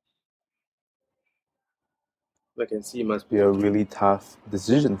can see it must be a really tough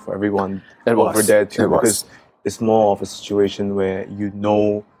decision for everyone It over was. there too, It was. because it's more of a situation where you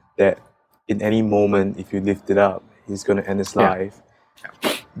know that in any moment, if you lift it up, he's going to end his life.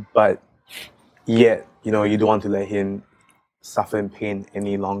 But yet, you don't want to let him suffer in pain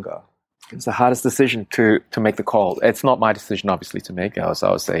any longer. It's the hardest decision to make the call. It's not my decision, obviously, to make. I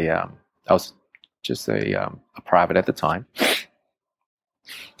was just a private at the time.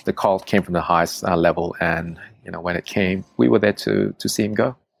 The call came from the highest level, and when it came, we were there to see him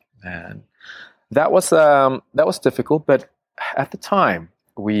go, and that was difficult. But at the time,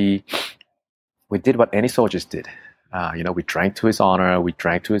 we did what any soldiers did. We drank to his honor, we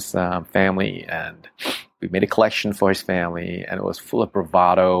drank to his family, and we made a collection for his family, and it was full of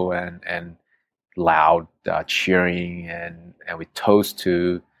bravado and loud cheering, and we toast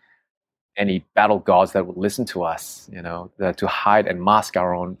to any battle gods that would listen to us, to hide and mask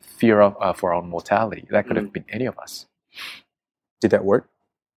our own fear for our own mortality. That could have been any of us. Did that work?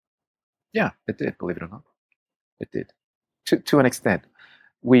 Yeah, it did, believe it or not. It did. To an extent.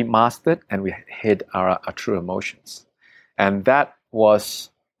 We masked it and we hid our true emotions. And that was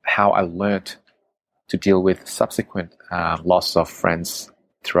how I learned to deal with subsequent loss of friends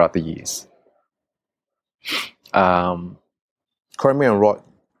throughout the years. Correct me and Rod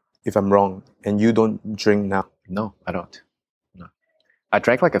if I'm wrong, and you don't drink now. No, I don't. No. I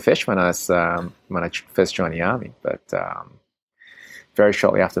drank like a fish when I first joined the army, but very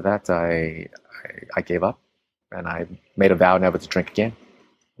shortly after that, I gave up, and I made a vow never to drink again.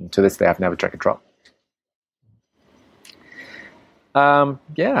 And to this day, I've never drank a drop.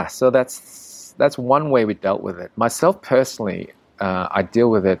 So that's one way we dealt with it. Myself personally, I deal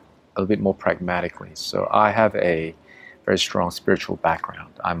with it a little bit more pragmatically. So I have a very strong spiritual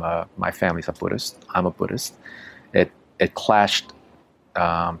background. My family's a Buddhist. I'm a Buddhist. It clashed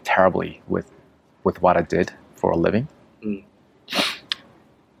terribly with what I did for a living.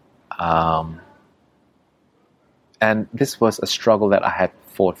 And this was a struggle that I had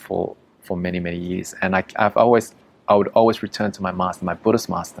fought for many, many years. And I would always return to my master, my Buddhist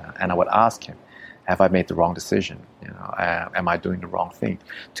master, and I would ask him, have I made the wrong decision? Am I doing the wrong thing?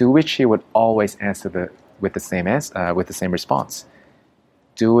 To which he would always answer with the same response.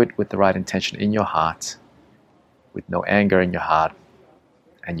 Do it with the right intention in your heart, with no anger in your heart,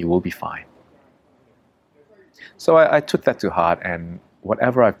 and you will be fine. So I took that to heart, and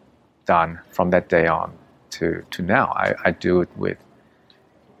whatever I've done from that day on to now, I do it with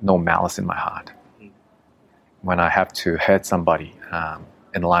no malice in my heart. When I have to hurt somebody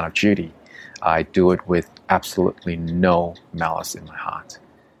in the line of duty, I do it with absolutely no malice in my heart,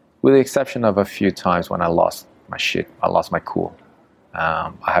 with the exception of a few times when I lost my shit, I lost my cool.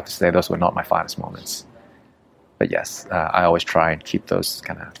 I have to say those were not my finest moments. But yes, I always try and keep those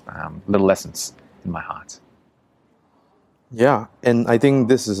kind of little lessons in my heart. Yeah, and I think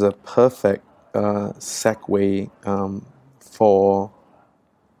this is a perfect segue for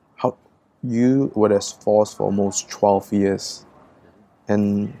how you were as force for almost 12 years.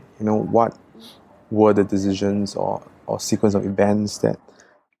 And, what were the decisions or sequence of events that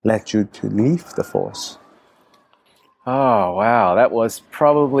led you to leave the force? Oh, wow. That was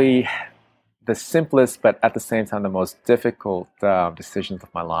probably the simplest, but at the same time, the most difficult decisions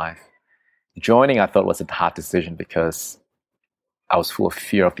of my life. Joining, I thought, was a hard decision because I was full of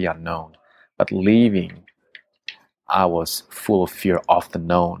fear of the unknown. But leaving, I was full of fear of the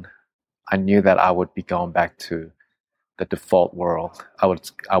known. I knew that I would be going back to the default world. I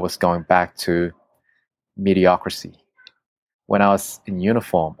was going back to mediocrity. When I was in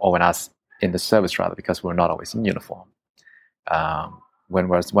uniform, or when I was in the service rather, because we're not always in uniform. When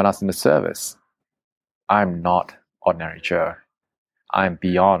I was in the service, I'm not ordinary Joe. I'm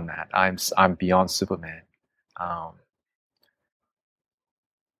beyond that. I'm beyond Superman.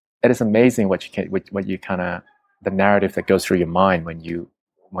 It is amazing what you kind of, the narrative that goes through your mind when you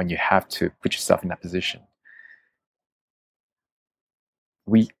have to put yourself in that position.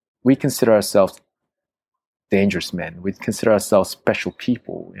 We consider ourselves dangerous men. We consider ourselves special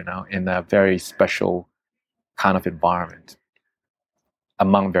people, in a very special kind of environment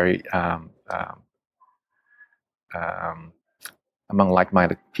among among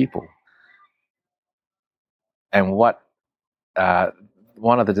like-minded people. And what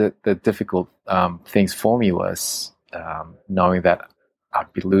one of the difficult things for me was knowing that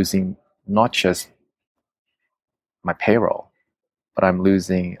I'd be losing not just my payroll, but I'm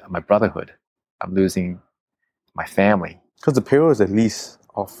losing my brotherhood. I'm losing my family. Because the payroll is the least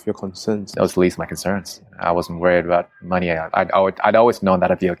of your concerns. That was the least of my concerns. I wasn't worried about money. I'd always known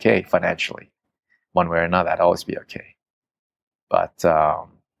that I'd be okay financially. One way or another, I'd always be okay. But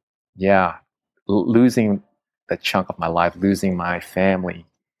losing that chunk of my life, losing my family,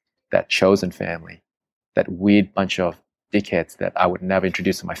 that chosen family, that weird bunch of dickheads that I would never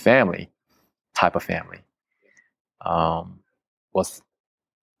introduce to my family, type of family,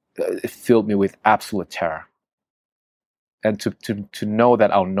 it filled me with absolute terror. And to know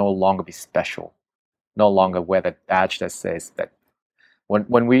that I'll no longer be special, no longer wear that badge that says that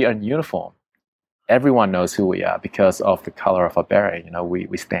when we are in uniform, everyone knows who we are because of the color of our beret.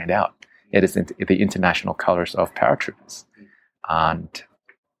 We stand out. It is the international colors of paratroopers, and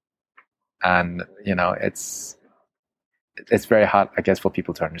it's very hard, I guess, for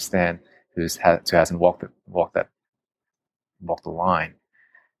people to understand who hasn't walked the line,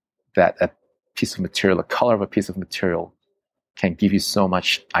 that a piece of material, the color of a piece of material, can give you so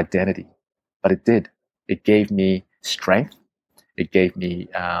much identity. But it did. It gave me strength. It gave me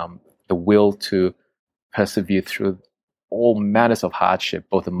the will to persevere through all manners of hardship,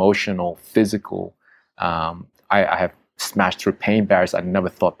 both emotional, physical. I have smashed through pain barriers I never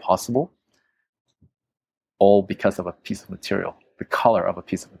thought possible, all because of a piece of material, the color of a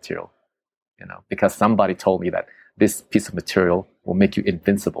piece of material. Because somebody told me that this piece of material will make you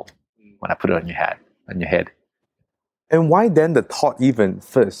invincible when I put it on your head. And why then the thought even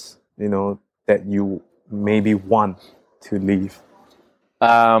first, that you maybe want to leave?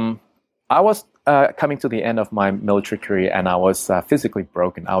 I was coming to the end of my military career, and I was physically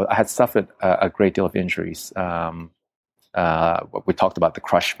broken. I had suffered a great deal of injuries. We talked about the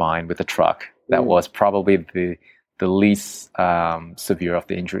crushed spine with the truck. That was probably the least severe of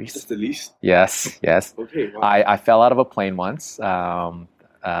the injuries. That's the least? Yes. Okay. Wow. I fell out of a plane once.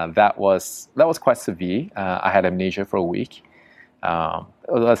 That was quite severe. I had amnesia for a week.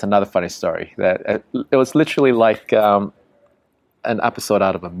 That's another funny story. That it was literally like an episode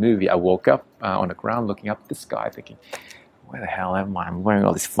out of a movie. I woke up on the ground, looking up at the sky, thinking, "Where the hell am I? I'm wearing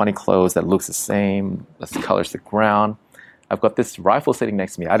all these funny clothes that looks the same. That's the colors of the ground." I've got this rifle sitting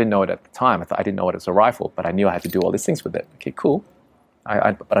next to me. I didn't know it at the time. I didn't know it was a rifle, but I knew I had to do all these things with it. Okay, cool.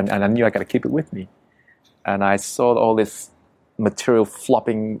 And I knew I got to keep it with me. And I saw all this material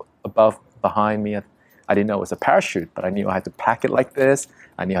flopping behind me. I didn't know it was a parachute, but I knew I had to pack it like this.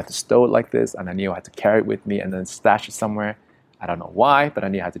 I knew I had to stow it like this, and I knew I had to carry it with me and then stash it somewhere. I don't know why, but I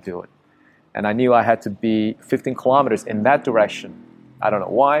knew I had to do it. And I knew I had to be 15 kilometers in that direction. I don't know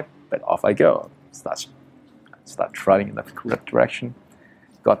why, but off I go. Start trotting in the correct direction.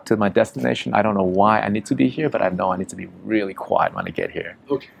 Got to my destination. I don't know why I need to be here, but I know I need to be really quiet when I get here.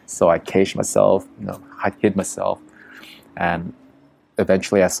 Okay. So I caged myself, I hid myself. And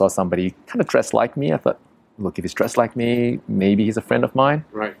eventually I saw somebody kind of dressed like me. I thought, look, if he's dressed like me, maybe he's a friend of mine.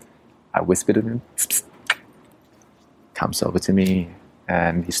 Right. I whispered to him, psst, psst. Comes over to me,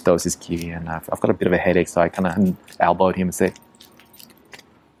 and he stows his key, and I've got a bit of a headache, so I kind of elbowed him and said,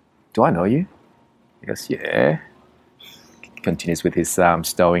 do I know you? He goes, yeah. Continues with his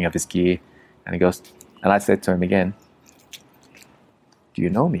stowing of his gear, and he goes, and I said to him again, do you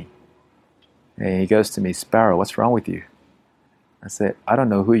know me? And he goes to me, Sparrow, what's wrong with you? I said, I don't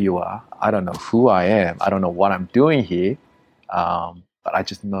know who you are. I don't know who I am. I don't know what I'm doing here, but I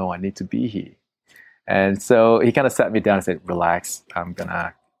just know I need to be here. And so he kind of sat me down and said, relax, I'm going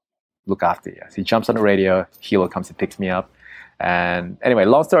to look after you. So he jumps on the radio, Hilo comes and picks me up. And anyway,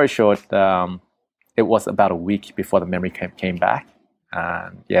 long story short, it was about a week before the memory came back.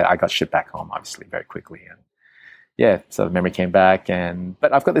 And yeah, I got shipped back home, obviously, very quickly. And yeah, so the memory came back.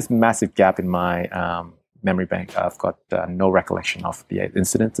 But I've got this massive gap in my memory bank. I've got no recollection of the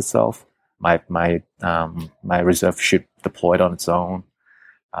incident itself. My reserve ship deployed on its own.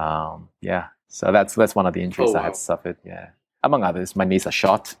 Yeah. So that's one of the injuries I had suffered. Yeah, among others, my knees are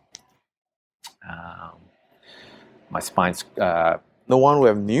shot. My spine's. No one would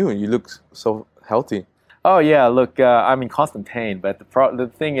have knew. You look so healthy. Oh yeah, look, I'm in constant pain. But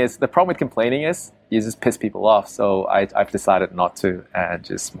the thing is, the problem with complaining is you just piss people off. So I've decided not to and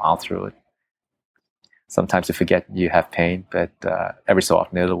just smile through it. Sometimes you forget you have pain, but every so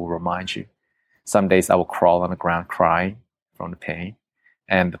often it will remind you. Some days I will crawl on the ground crying from the pain.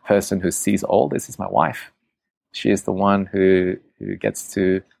 And the person who sees all this is my wife. She is the one who gets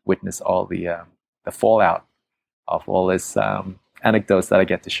to witness all the fallout of all this anecdotes that I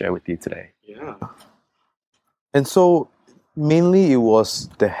get to share with you today. Yeah. And so mainly it was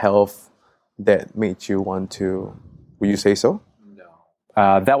the health that made you want to, would you say so?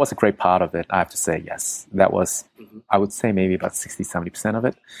 No. That was a great part of it, I have to say, yes. That was, I would say maybe about 60-70% of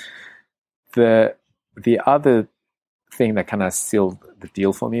it. The other thing that kind of sealed the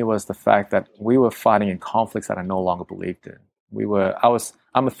deal for me was the fact that we were fighting in conflicts that I no longer believed in.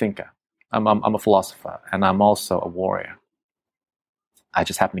 I'm a thinker, I'm a philosopher, and I'm also a warrior. I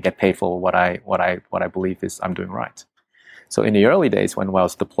just happen to get paid for what I believe is I'm doing right. So in the early days when I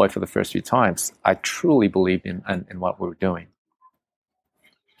was deployed for the first few times, I truly believed in what we were doing.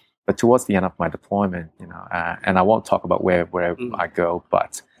 But towards the end of my deployment, and I won't talk about where I go,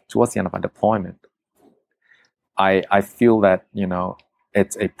 but towards the end of my deployment, I feel that,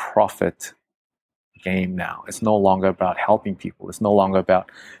 it's a profit game now. It's no longer about helping people. It's no longer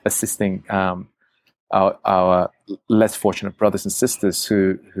about assisting our less fortunate brothers and sisters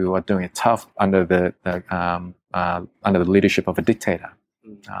who are doing it tough under the leadership of a dictator.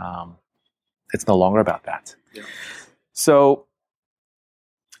 It's no longer about that. Yeah. So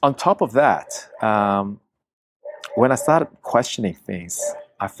on top of that, when I started questioning things,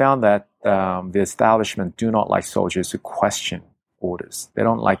 I found that the establishment do not like soldiers who question orders. They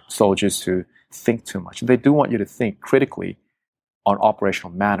don't like soldiers who think too much. They do want you to think critically on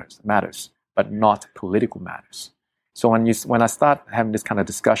operational matters, but not political matters. So when I start having this kind of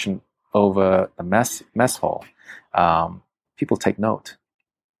discussion over the mess hall, people take note.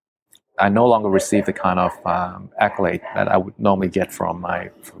 I no longer receive the kind of accolade that I would normally get from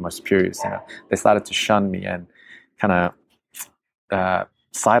my superiors. They started to shun me and kind of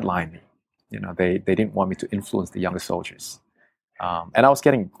sideline me. They didn't want me to influence the younger soldiers. And I was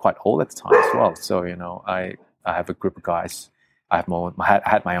getting quite old at the time as well. So, I have a group of guys. I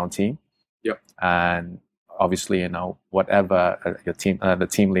had my own team. Yep. And obviously, whatever the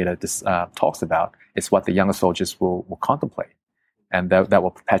team leader talks about is what the younger soldiers will contemplate. And that will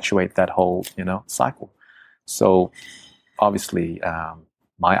perpetuate that whole, cycle. So obviously,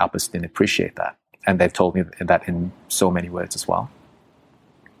 my uppers didn't appreciate that. And they told me that in so many words as well.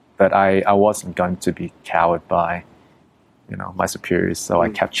 But I wasn't going to be cowed by, my superiors. So I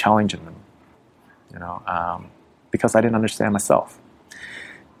kept challenging them, because I didn't understand myself.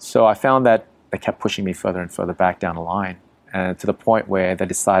 So I found that they kept pushing me further and further back down the line. And to the point where they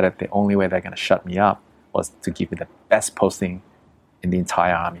decided the only way they're going to shut me up was to give me the best posting in the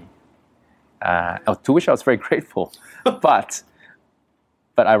entire army, to which I was very grateful. But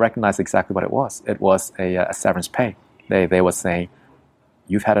I recognized exactly what it was. It was a severance pay. They were saying,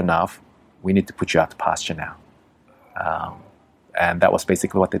 "You've had enough. We need to put you out to pasture now." And that was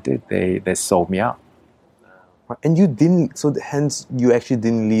basically what they did. They sold me out. And you didn't, so hence you actually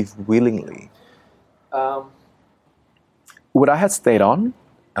didn't leave willingly. Would I have stayed on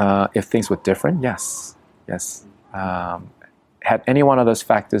if things were different? Yes. Had any one of those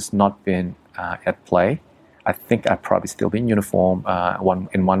factors not been at play, I think I'd probably still be in uniform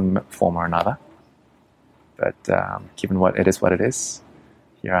in one form or another. But given what it is,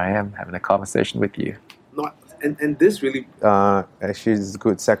 here I am having a conversation with you. And this really actually is a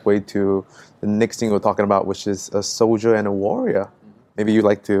good segue to the next thing we're talking about, which is a soldier and a warrior. Maybe you'd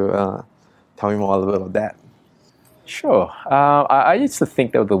like to tell me more a little bit about that. Sure. I used to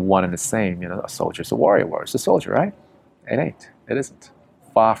think they were the one and the same. A soldier's a warrior, warrior's a soldier, right? It ain't. It isn't.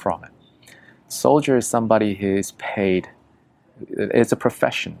 Far from it. Soldier is somebody who is paid. It's a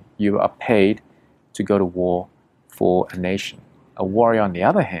profession. You are paid to go to war for a nation. A warrior, on the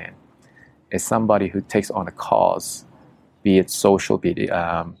other hand, is somebody who takes on a cause, be it social, be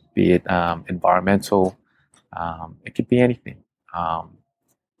it environmental. It could be anything.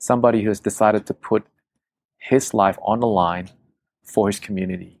 Somebody who has decided to put his life on the line for his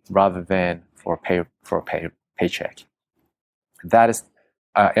community rather than for a paycheck. That is,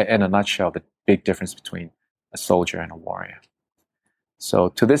 in a nutshell, the big difference between a soldier and a warrior. So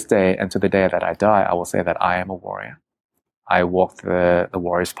to this day and to the day that I die, I will say that I am a warrior. I walk the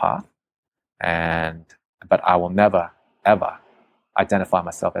warrior's path, but I will never, ever identify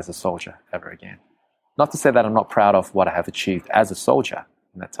myself as a soldier ever again. Not to say that I'm not proud of what I have achieved as a soldier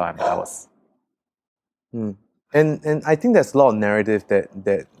in that time that I was. And I think there's a lot of narrative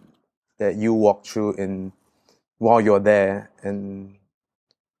that you walk through while you're there, and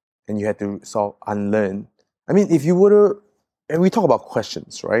you had to sort of unlearn. I mean, if you were to, and we talk about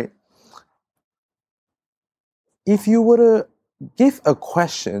questions, right? If you were to give a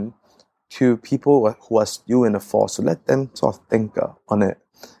question to people who are still in the force, so let them sort of think on it,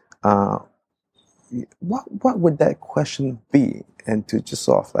 what would that question be? And to just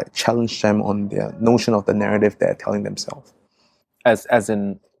sort of like challenge them on their notion of the narrative they're telling themselves. As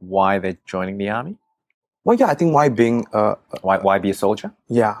in why they're joining the army? Well, yeah, I think why being why be a soldier?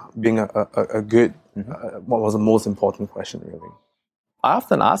 Yeah, being a good what was the most important question, really? I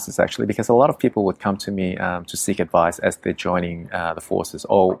often ask this actually because a lot of people would come to me to seek advice as they're joining the forces,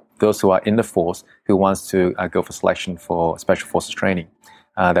 or those who are in the force who wants to go for selection for special forces training.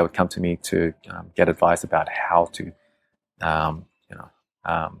 They would come to me to get advice about how to, how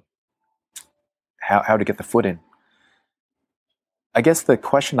to get the foot in. I guess the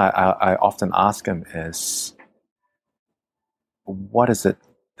question I often ask them is, what is it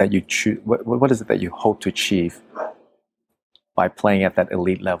that you choose? What is it that you hope to achieve by playing at that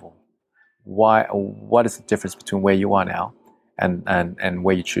elite level? What is the difference between where you are now and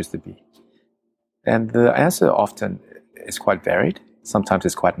where you choose to be? And the answer often is quite varied. Sometimes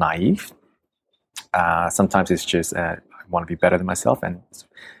it's quite naive. Sometimes it's just I want to be better than myself. And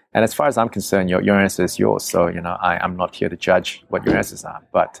as far as I'm concerned, your answer is yours. So I'm not here to judge what your answers are,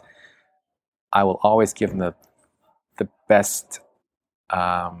 but I will always give them the best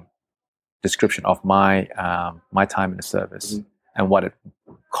description of my time in the service and what it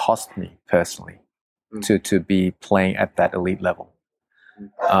cost me personally to be playing at that elite level.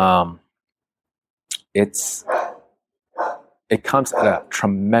 It comes at a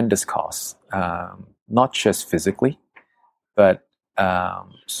tremendous cost, not just physically, but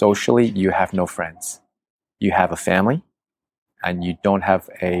socially. You have no friends. You have a family, and you don't have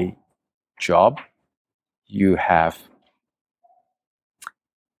a job. You have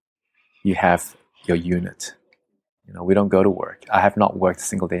your unit. We don't go to work. I have not worked a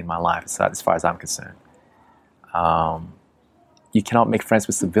single day in my life, as far as I'm concerned. You cannot make friends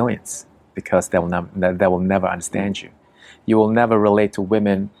with civilians because they will never understand you. You will never relate to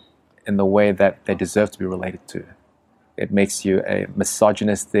women in the way that they deserve to be related to. It makes you a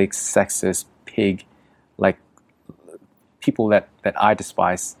misogynistic, sexist pig, like people that I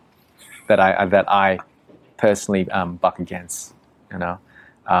despise, that I personally buck against.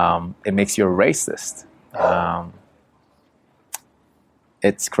 It makes you a racist.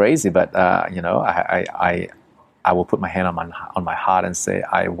 It's crazy, but I will put my hand on my heart and say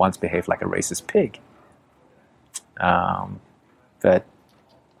I once behaved like a racist pig. But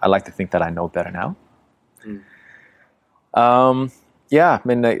I like to think that I know better now. Yeah, I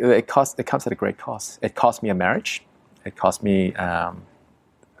mean, it comes at a great cost. It cost me a marriage. It cost me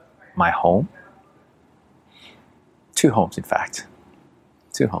my home. 2 homes, in fact.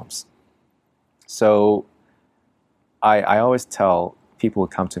 2 homes. So I always tell people who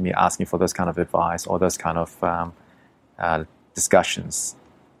come to me asking for those kind of advice or those kind of discussions,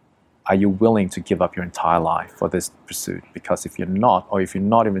 are you willing to give up your entire life for this pursuit? Because if you're not, or if you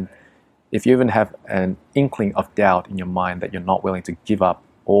even have an inkling of doubt in your mind that you're not willing to give up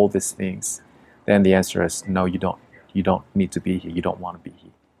all these things, then the answer is no, you don't. You don't need to be here. You don't want to be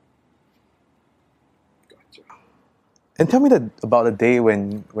here. Gotcha. And tell me about the day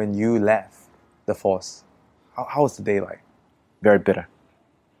when you left the force. How was the day like? Very bitter.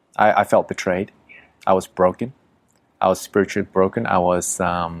 I felt betrayed. I was broken. I was spiritually broken. I was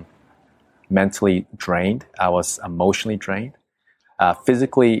mentally drained. I was emotionally drained.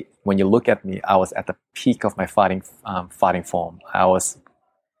 Physically, when you look at me, I was at the peak of my fighting form.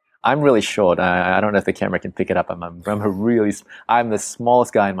 I'm really short. I don't know if the camera can pick it up. I'm the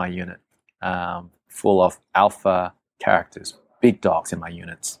smallest guy in my unit, full of alpha characters, big dogs in my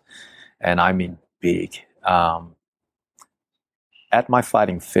units, and I mean big. At my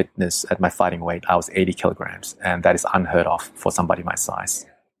fighting fitness, at my fighting weight, I was 80 kilograms, and that is unheard of for somebody my size.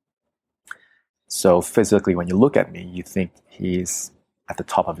 So physically, when you look at me, you think he's at the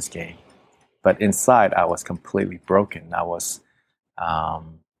top of his game. But inside, I was completely broken. I was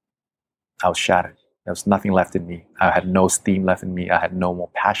shattered. There was nothing left in me. I had no steam left in me. I had no more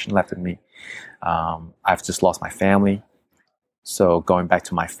passion left in me. I've just lost my family. So going back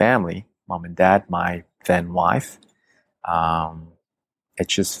to my family, mom and dad, my then wife, it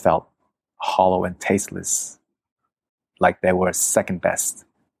just felt hollow and tasteless, like they were second best.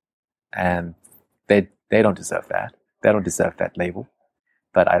 And they don't deserve that. They don't deserve that label.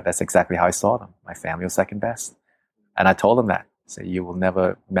 But that's exactly how I saw them. My family was second best. And I told them that. So you will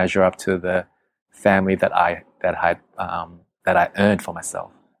never measure up to the family that I earned for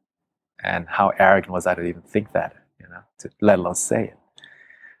myself. And how arrogant was I to even think that, let alone say it.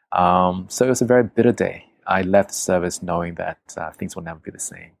 So it was a very bitter day. I left the service knowing that things will never be the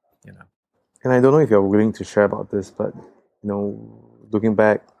same, And I don't know if you're willing to share about this, but looking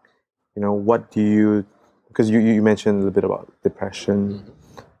back, what do you? Because you mentioned a little bit about depression,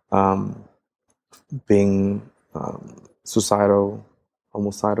 being suicidal,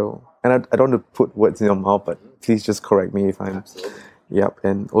 homicidal, and I don't want to put words in your mouth, but please just correct me if I'm. Absolutely. Yep,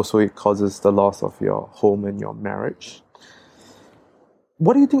 and also it causes the loss of your home and your marriage.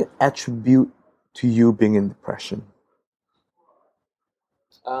 What do you think attribute to you being in depression?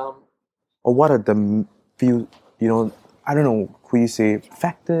 Or what are the few, I don't know, could you say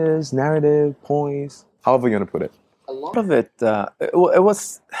factors, narrative, points, however you want to put it? A lot of it, it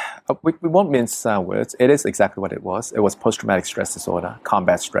was, we won't mince words. It is exactly what it was. It was post-traumatic stress disorder,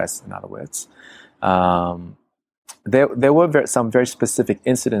 combat stress, in other words. There were some very specific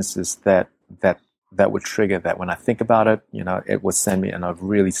incidences that would trigger that. When I think about it, it would send me in a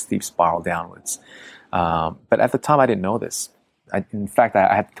really steep spiral downwards. But at the time, I didn't know this. In fact,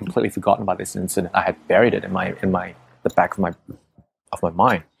 I had completely forgotten about this incident. I had buried it in the back of my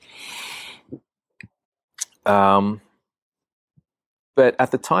mind. But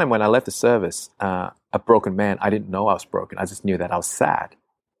at the time when I left the service, a broken man, I didn't know I was broken. I just knew that I was sad.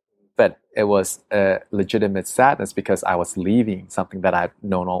 But it was a legitimate sadness because I was leaving something that I'd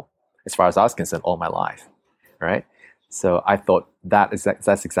known as far as I was concerned, all my life, right? So I thought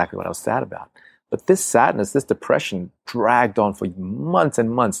that's exactly what I was sad about. But this sadness, this depression dragged on for months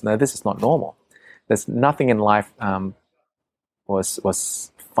and months. Now, this is not normal. There's nothing in life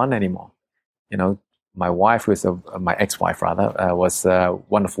was fun anymore. My wife, my ex-wife rather, was a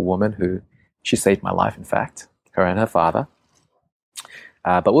wonderful woman she saved my life, in fact, her and her father.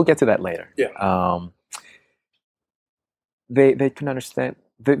 But we'll get to that later. Yeah. They couldn't understand.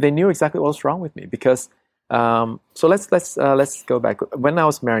 They knew exactly what was wrong with me because. So let's go back. When I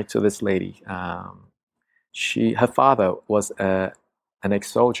was married to this lady, her father was an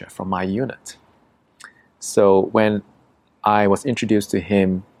ex-soldier from my unit. So when I was introduced to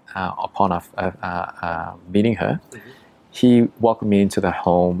him upon meeting her, he welcomed me into the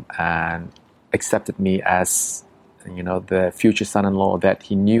home and accepted me as the future son-in-law that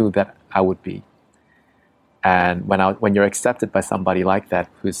he knew that I would be. And when you're accepted by somebody like that,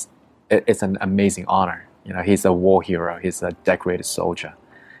 it's an amazing honor. He's a war hero. He's a decorated soldier,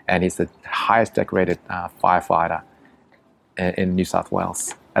 and he's the highest decorated firefighter in New South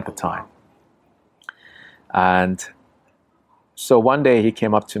Wales at the time. And so one day he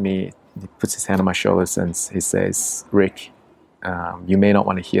came up to me, he puts his hand on my shoulders, and he says, "Rick, you may not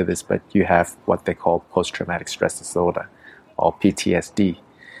want to hear this, but you have what they call post-traumatic stress disorder, or PTSD.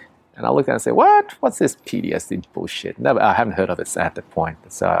 And I looked at it and said, what? What's this PTSD bullshit? Never, I haven't heard of it at that point.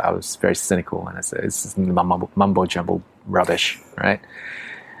 So I was very cynical, and I said, this is mumbo jumbo rubbish, right?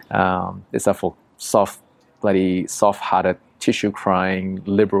 These are for soft-hearted, tissue-crying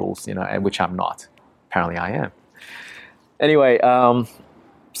liberals, and which I'm not. Apparently I am. Anyway,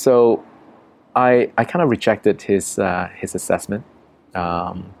 so I kind of rejected his assessment.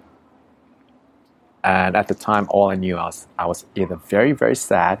 And at the time, all I knew, I was either very, very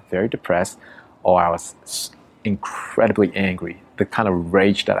sad, very depressed, or I was incredibly angry. The kind of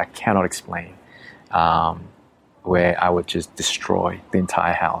rage that I cannot explain, where I would just destroy the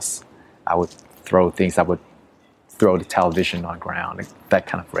entire house. I would throw things. I would throw the television on the ground. That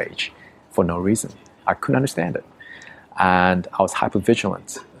kind of rage, for no reason. I couldn't understand it, and I was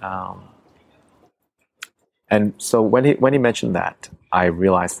hypervigilant. And so when he mentioned that, I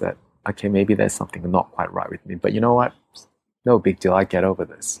realized that, okay, maybe there's something not quite right with me. But you know what? No big deal. I get over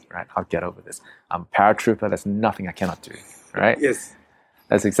this, right? I'll get over this. I'm a paratrooper. There's nothing I cannot do, right? Yes.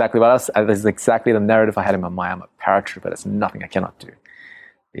 That's exactly what else. That's exactly the narrative I had in my mind. I'm a paratrooper. There's nothing I cannot do.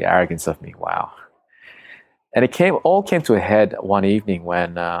 The arrogance of me. Wow. And it all came to a head one evening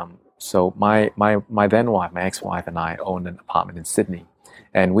when, so my then wife, my ex-wife, and I owned an apartment in Sydney.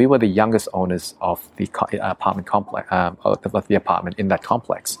 And we were the youngest owners of the apartment complex, of the apartment in that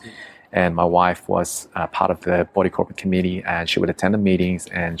complex. And my wife was part of the body corporate committee, and she would attend the meetings,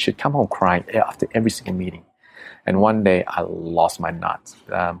 and she'd come home crying after every single meeting. And one day, I lost my nut.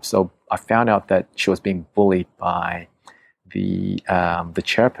 So I found out that she was being bullied by the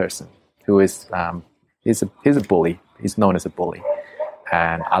chairperson, who is he's a bully. He's known as a bully,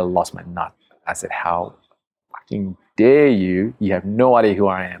 and I lost my nut. I said, "How fucking dare you? You have no idea who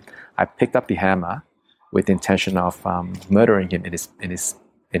I am." I picked up the hammer with the intention of murdering him in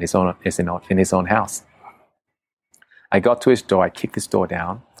his own house. I got to his door. I kicked his door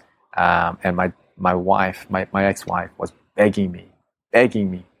down, and my wife, my ex-wife, was begging me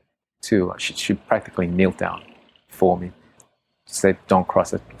to. She practically kneeled down for me, said, "Don't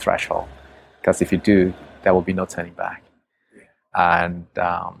cross the threshold, because if you do, there will be no turning back."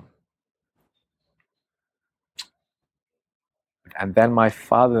 And then my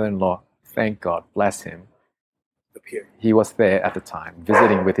father-in-law, thank God, bless him, appeared. He was there at the time,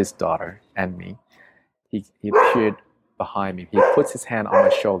 visiting with his daughter and me. He appeared behind me. He puts his hand on my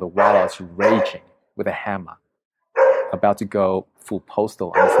shoulder while I was raging with a hammer, about to go full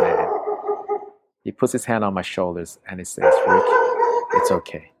postal on this man. He puts his hand on my shoulders and he says, "Rick, it's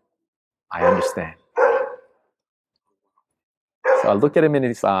okay. I understand." So I look at him in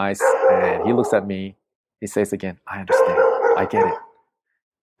his eyes, and he looks at me. He says again, "I understand. I get it."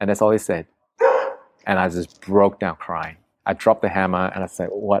 And that's all he said. And I just broke down crying. I dropped the hammer and I said,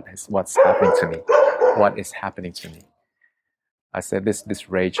 what's happening to me? What is happening to me? I said, this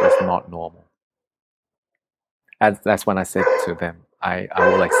rage is not normal. And that's when I said to them, I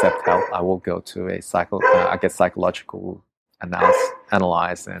will accept help. I will go to a psychological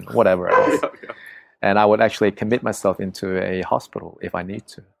analyze and whatever else. Yeah. And I would actually commit myself into a hospital if I need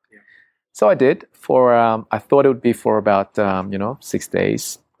to. So I did for, I thought it would be for about, 6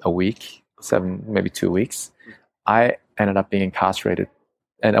 days, a week, 7, maybe 2 weeks. I ended up being incarcerated,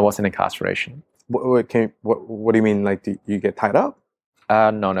 and I was in incarceration. What do you mean? Like, do you get tied up?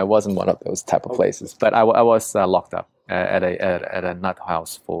 No, it wasn't one of those type of places. But I was locked up at a nut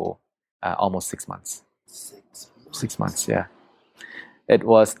house for almost 6 months. 6 months, yeah. It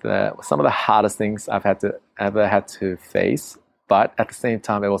was some of the hardest things I've ever had to face. But at the same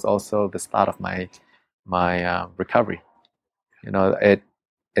time, it was also the start of my recovery. It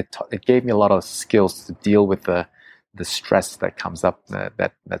gave me a lot of skills to deal with the stress that comes up,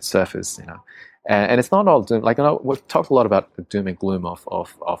 that surface. And it's not all doom. Like, we've talked a lot about the doom and gloom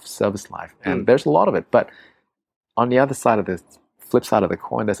of service life, and there's a lot of it. But on the other side of the flip side of the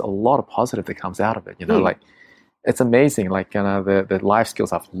coin, there's a lot of positive that comes out of it. Like, it's amazing. Like, the life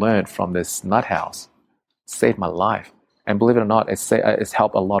skills I've learned from this nut house saved my life. And believe it or not, it's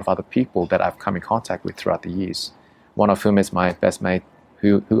helped a lot of other people that I've come in contact with throughout the years. One of whom is my best mate,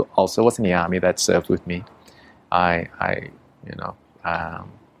 who also was in the army, that served with me. I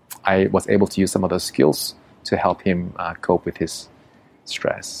was able to use some of those skills to help him cope with his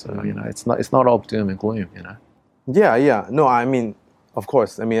stress. So it's not all doom and gloom. Yeah. No, I mean, of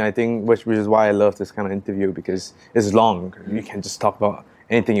course. I mean, I think which is why I love this kind of interview, because it's long. You can just talk about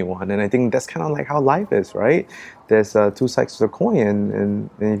anything you want, and I think that's kind of like how life is, right? There's two sides to the coin, and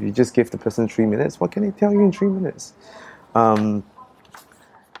if you just give the person 3 minutes, what can they tell you in 3 minutes?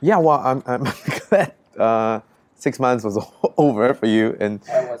 Yeah, well, I'm glad 6 months was over for you, and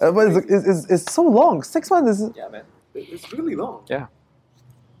but it's so long. 6 months is, yeah, man. It's really long. Yeah.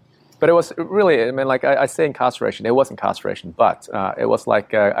 But it was really, I mean, like I say incarceration. It was incarceration, but it was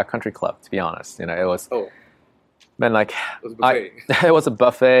like a country club, to be honest. You know, it was. Oh. Man, like It was a buffet. it was a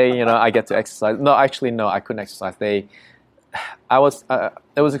buffet. You know, I get to exercise. No, actually, no, I couldn't exercise. It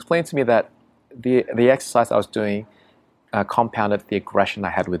was explained to me that the exercise I was doing compounded the aggression I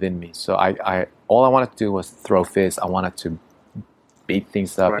had within me. So all I wanted to do was throw fists. I wanted to beat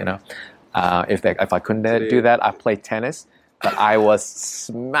things up. Right. You know, if I couldn't do that, I played tennis. But I was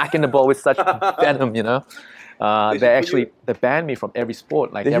smacking the ball with such venom. You know, they banned me from every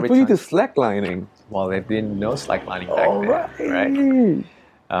sport. Like They every put you time. to slacklining. Well, they didn't know slacklining back All then,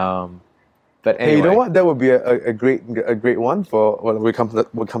 right. But anyway, Hey, you know what? That would be a great one for. Well, we'll come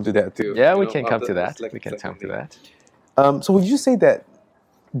to that too. Yeah, You we know, can come after to that. the We can come to slacklining. that. So would you say that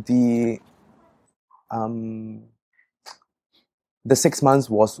the 6 months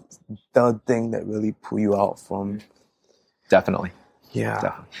was the thing that really pulled you out from? Definitely. Yeah.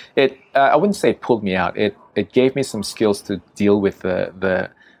 Definitely. I wouldn't say it pulled me out. It gave me some skills to deal with the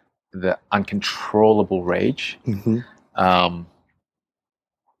uncontrollable rage. Mm-hmm.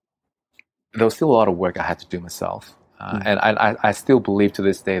 There was still a lot of work I had to do myself, and I still believe to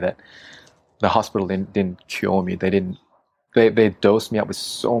this day that the hospital didn't cure me. They dosed me up with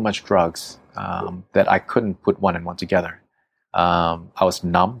so much drugs that I couldn't put one and one together. I was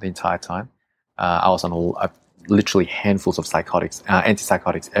numb the entire time. I was on literally handfuls of psychotics,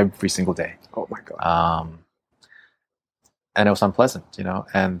 antipsychotics every single day. Oh my God. And it was unpleasant, you know.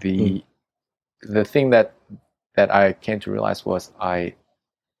 And the thing that I came to realize was I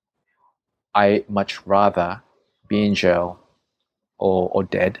much rather be in jail or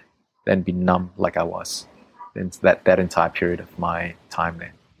dead than be numb like I was in that entire period of my time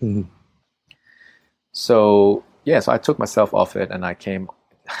there. Mm-hmm. So so I took myself off it and I came.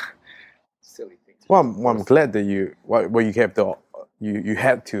 Silly thing. Well, I'm glad that you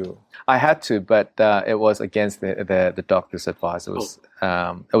had to. I had to, but it was against the doctor's advice. It was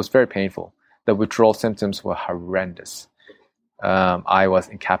very painful. The withdrawal symptoms were horrendous. I was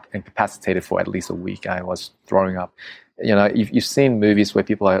incapacitated for at least a week. I was throwing up. You know, you've seen movies where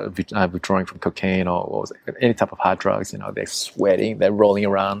people are withdrawing from cocaine or any type of hard drugs. You know, they're sweating, they're rolling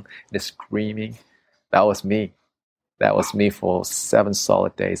around, they're screaming. That was me. That was me for 7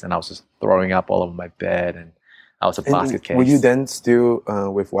 solid days, and I was just throwing up all over my bed, and I was a basket case. Were you then still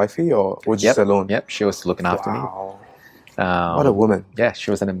with wifey, or were you just alone? Yep, she was looking after me. What a woman! Yeah, she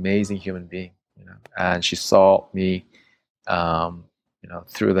was an amazing human being. You know, and she saw me, you know,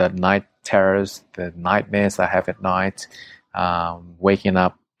 through the night terrors, the nightmares I have at night, waking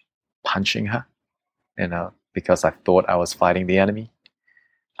up, punching her, you know, because I thought I was fighting the enemy.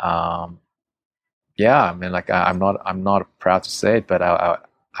 I mean, like I'm not proud to say it, but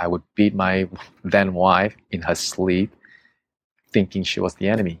I would beat my then wife in her sleep, thinking she was the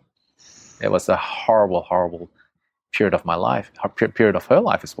enemy. It was a horrible, horrible period of my life, period of her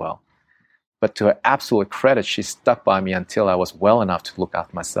life as well. But to her absolute credit, she stuck by me until I was well enough to look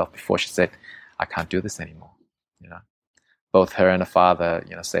after myself before she said, I can't do this anymore. You know, both her and her father,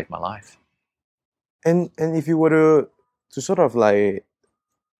 you know, saved my life. And if you were to sort of like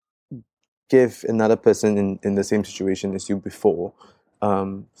give another person in the same situation as you before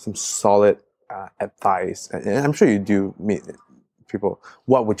some solid advice, and I'm sure you do meet people,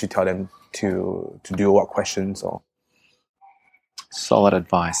 what would you tell them to do? What questions or? Solid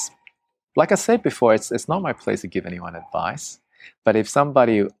advice. Like I said before, it's not my place to give anyone advice. But if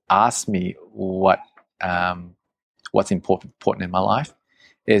somebody asks me what's important in my life,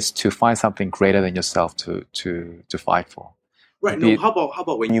 is to find something greater than yourself to fight for. Right. No. How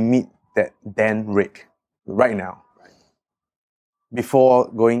about when you meet that Dan Rick right now, before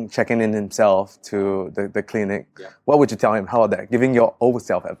checking in himself to the clinic? Yeah. What would you tell him? How about that? Giving your old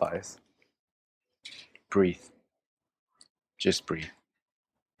self advice. Breathe. Just breathe.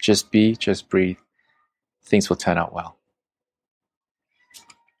 Just breathe. Things will turn out well.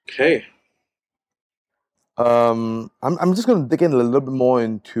 Okay. I'm just going to dig in a little bit more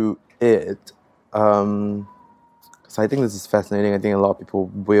into it, because I think this is fascinating. I think a lot of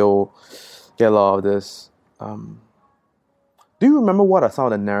people will get a lot of this. Do you remember what are some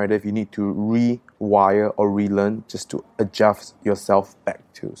of the narrative you need to rewire or relearn just to adjust yourself back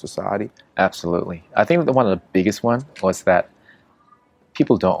to society? Absolutely. I think one of the biggest one was that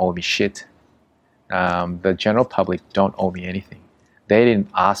people don't owe me shit. The general public don't owe me anything. They didn't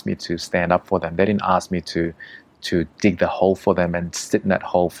ask me to stand up for them. They didn't ask me to dig the hole for them and sit in that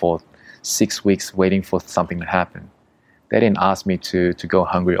hole for 6 weeks waiting for something to happen. They didn't ask me to go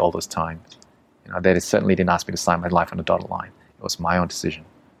hungry all those times. You know, they certainly didn't ask me to sign my life on the dotted line. It was my own decision.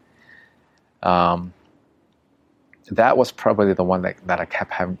 that was probably the one that I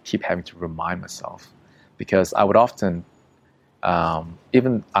keep having to remind myself, because I would often,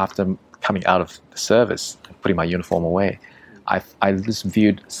 even after coming out of the service, putting my uniform away, I just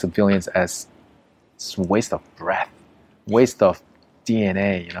viewed civilians as waste of breath, waste of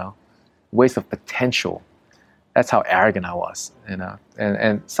DNA, waste of potential. That's how arrogant I was,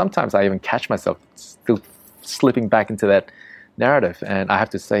 And sometimes I even catch myself still slipping back into that narrative, and I have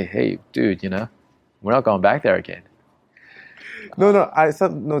to say, hey, dude, we're not going back there again. No, I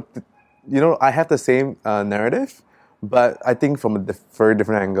said no. I have the same narrative, but I think from a very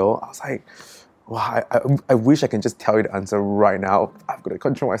different angle. I was like, wow, I wish I can just tell you the answer right now. I'm going to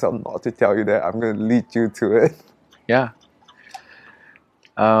control myself not to tell you that. I'm going to lead you to it. Yeah.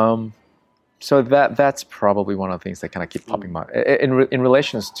 So that's probably one of the things that kind of keep popping up in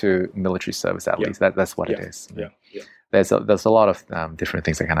relations to military service. At least that's what it is. Yeah. There's a lot of different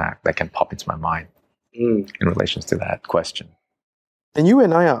things that can pop into my mind in relations to that question. And you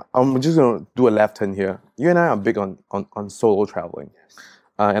and I I'm just going to do a left turn here. You and I are big on solo traveling.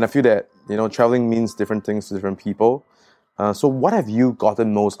 And I feel that, traveling means different things to different people. So what have you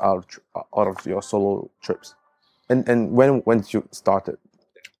gotten most out of your solo trips? And when did you start it?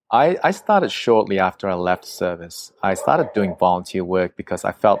 I started shortly after I left service. I started doing volunteer work because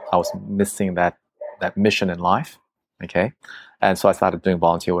I felt I was missing that mission in life. Okay. And so I started doing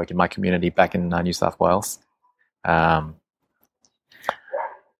volunteer work in my community back in New South Wales.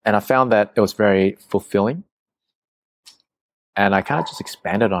 And I found that it was very fulfilling. And I kind of just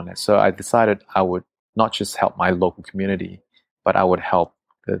expanded on it. So I decided I would not just help my local community, but I would help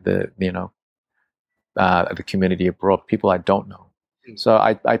the community abroad, people I don't know. So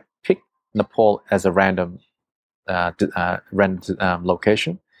I picked Nepal as a random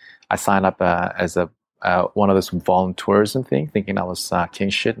location. I signed up as one of those voluntourism thing, thinking I was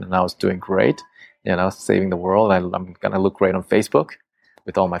king shit and I was doing great, saving the world. I'm gonna look great on Facebook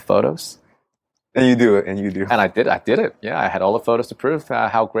with all my photos. And you do it. And I did it. Yeah, I had all the photos to prove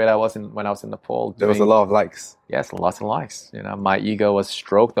how great I was when I was in Nepal. There was a lot of likes. Yes, lots of likes. My ego was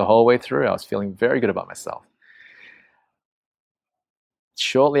stroked the whole way through. I was feeling very good about myself.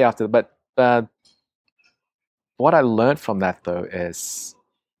 Shortly after, but what I learned from that though is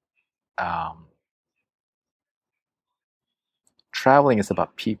traveling is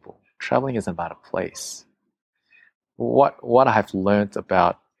about people. Traveling isn't about a place. What I have learned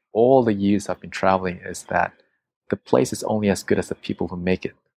about all the years I've been traveling is that the place is only as good as the people who make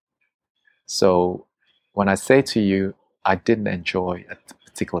it. So when I say to you, I didn't enjoy a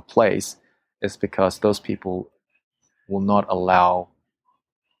particular place, it's because those people will not allow,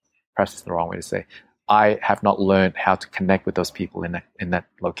 perhaps it's the wrong way to say, I have not learned how to connect with those people in that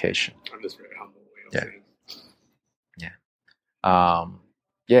location. I'm just very humble way of saying.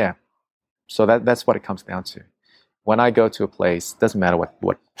 Yeah. So that's what it comes down to. When I go to a place, doesn't matter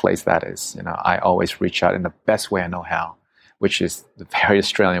what place that is, I always reach out in the best way I know how, which is the very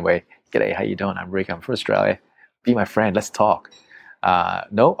Australian way. G'day, how you doing? I'm Rick, I'm from Australia. Be my friend, let's talk.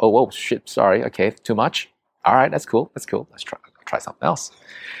 No? Oh, whoa, shit, sorry. Okay, too much? All right, that's cool. Let's try something else.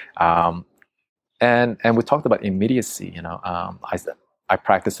 And we talked about immediacy, I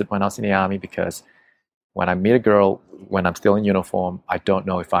practiced it when I was in the army because when I meet a girl, when I'm still in uniform, I don't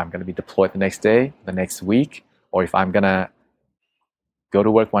know if I'm going to be deployed the next day, the next week, or if I'm going to go to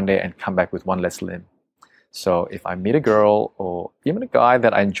work one day and come back with one less limb. So if I meet a girl or even a guy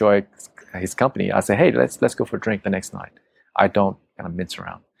that I enjoy his company, I say, hey, let's go for a drink the next night. I don't kind of mince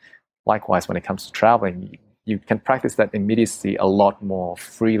around. Likewise, when it comes to traveling, you can practice that immediacy a lot more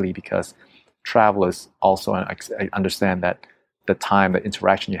freely because travelers also understand that the time, the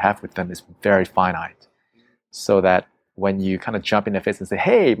interaction you have with them is very finite. So that when you kind of jump in their face and say,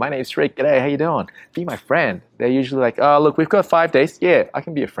 hey, my name's Rick, g'day, how you doing? Be my friend. They're usually like, oh, look, we've got 5 days. Yeah, I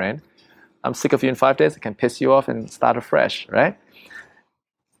can be a friend. I'm sick of you in 5 days. I can piss you off and start afresh, right?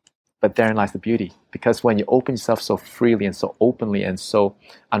 But therein lies the beauty. Because when you open yourself so freely and so openly and so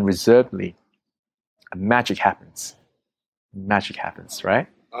unreservedly, magic happens. Magic happens, right?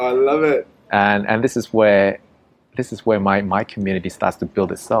 Oh, I love it. And this is where my community starts to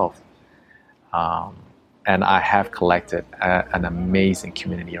build itself. And I have collected an amazing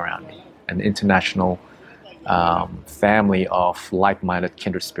community around me, an international family of like-minded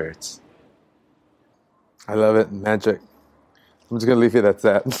kindred spirits. I love it. Magic. I'm just going to leave it at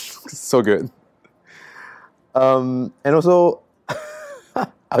that. So good. And also,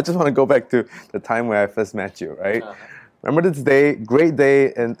 I just want to go back to the time where I first met you, right? Uh-huh. Remember this day, great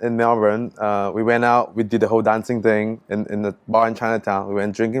day in Melbourne. We went out, we did the whole dancing thing in the bar in Chinatown. We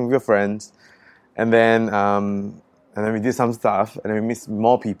went drinking with your friends. And then we did some stuff, and then we met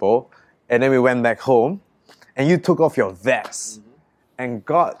more people, and then we went back home, and you took off your vest and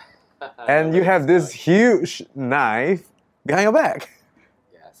and you have this huge knife behind your back.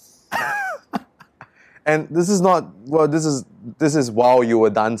 Yes. And this is not, well, this is while you were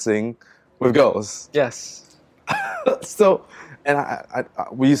dancing with girls. Yes. So, and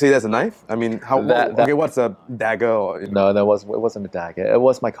will you say that's a knife? I mean, okay, what's a dagger? Or, No, it wasn't a dagger. It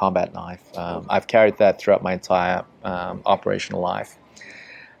was my combat knife. I've carried that throughout my entire operational life.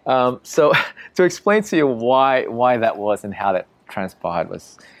 So to explain to you why that was and how that transpired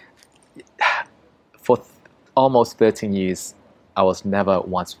was, for almost 13 years, I was never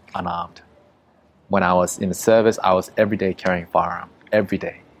once unarmed. When I was in the service, I was every day carrying a firearm. Every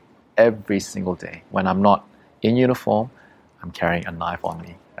day. Every single day. When I'm not in uniform, I'm carrying a knife on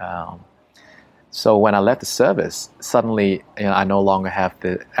me. So when I left the service, suddenly I no longer have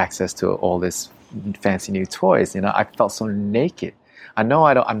the access to all this fancy new toys. I felt so naked. I know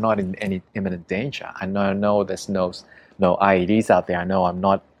I'm not in any imminent danger. I know there's no IEDs out there. I know I'm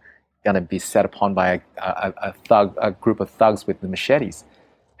not gonna be set upon by a group of thugs with the machetes.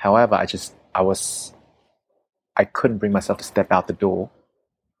 However, I couldn't bring myself to step out the door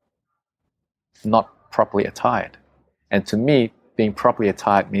not properly attired. And to me, being properly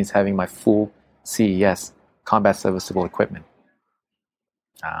attired means having my full CES, combat serviceable equipment.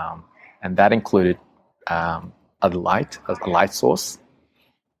 And that included a light source,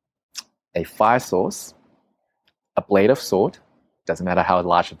 a fire source, a blade of sword. Doesn't matter how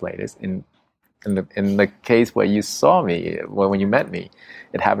large the blade is. In the case where you saw me, when you met me,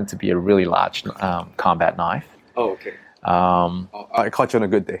 it happened to be a really large combat knife. Oh, okay. I caught you on a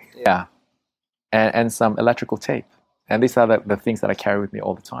good day. Yeah. And some electrical tape. And these are the things that I carry with me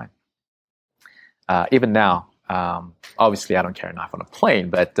all the time. Even now, obviously I don't carry a knife on a plane,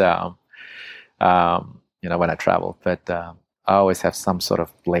 but when I travel. But I always have some sort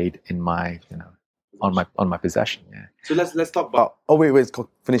of blade in my, on my possession. Yeah. So let's talk about. Oh wait,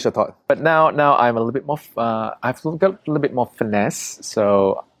 finish your thought. But now I'm a little bit more. I've got a little bit more finesse.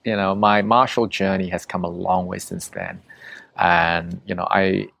 So my martial journey has come a long way since then, and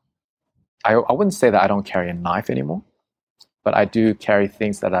I wouldn't say that I don't carry a knife anymore, but I do carry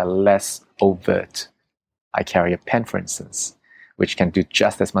things that are less overt. I carry a pen, for instance, which can do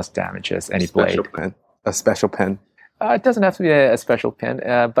just as much damage as any blade. A special pen. It doesn't have to be a special pen,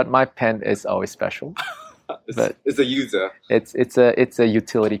 but my pen is always special. It's a user. It's a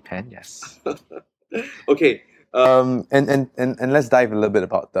utility pen, yes. Okay. And let's dive a little bit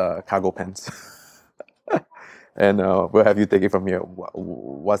about the cargo pens. And we'll have you take it from here.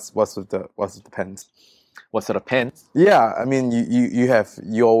 What's with the pens? What sort of pens? Yeah, I mean,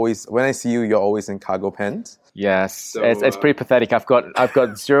 you always, when I see you, you're always in cargo pens. Yes, so, it's pretty pathetic. I've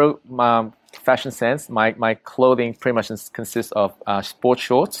got zero fashion sense. My clothing pretty much consists of sports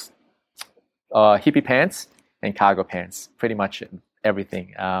shorts, hippie pants, and cargo pants. Pretty much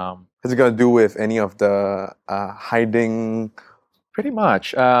everything. Has it got to do with any of the hiding? Pretty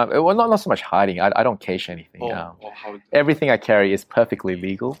much. Well, not so much hiding. I don't cache anything. Everything I carry is perfectly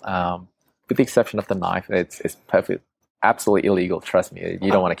legal, with the exception of the knife. It's absolutely illegal. Trust me,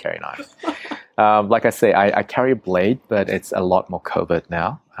 you don't want to carry a knife. Like I say, I carry a blade, but it's a lot more covert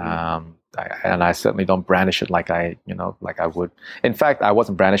now. And I certainly don't brandish it like I would. In fact, I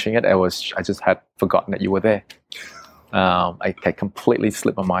wasn't brandishing it. I just had forgotten that you were there. I completely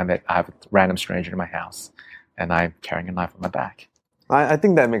slipped my mind that I have a random stranger in my house, and I'm carrying a knife on my back. I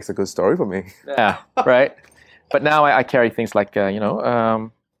think that makes a good story for me. Yeah, right. But now I carry things like a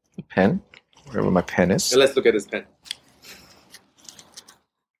pen, wherever my pen is. So let's look at this pen.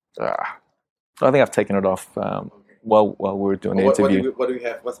 I think I've taken it off while we were doing the interview. What do we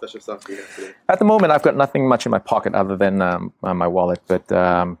have? What special stuff do we have today? At the moment, I've got nothing much in my pocket other than my wallet, but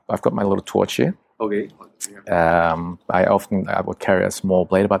I've got my little torch here. Okay. I would carry a small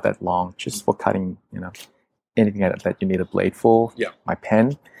blade about that long, just for cutting, anything that you need a blade for. Yeah. My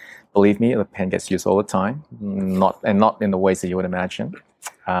pen, believe me, the pen gets used all the time, not in the ways that you would imagine.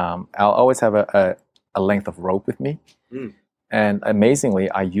 I'll always have a length of rope with me, and amazingly,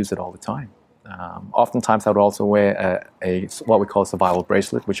 I use it all the time. Oftentimes, I would also wear a what we call a survival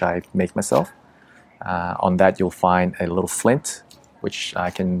bracelet, which I make myself. On that, you'll find a little flint, which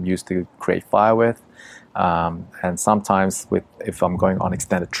I can use to create fire with. And sometimes, if I'm going on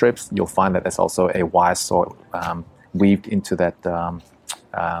extended trips, you'll find that there's also a wire saw weaved into that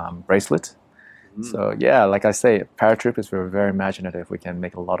bracelet. So yeah, like I say, paratroopers were very imaginative. We can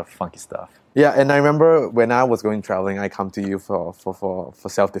make a lot of funky stuff. Yeah, and I remember when I was going traveling, I come to you for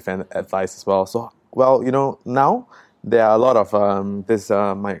self-defense advice as well. So, well, now there are a lot of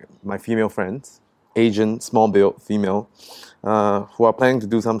my female friends Asian, small built female, who are planning to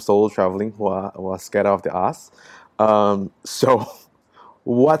do some solo traveling, who are scared out of their ass. So,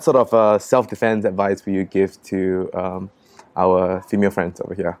 what sort of self-defense advice will you give to our female friends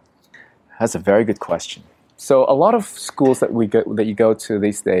over here? That's a very good question. So a lot of schools that you go to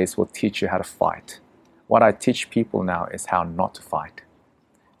these days will teach you how to fight. What I teach people now is how not to fight.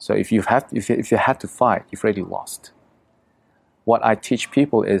 So if you have to fight, you've already lost. What I teach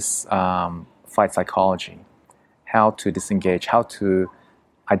people is fight psychology, how to disengage, how to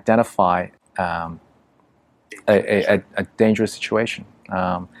identify a dangerous situation,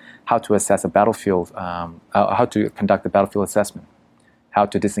 how to assess a battlefield, how to conduct a battlefield assessment, how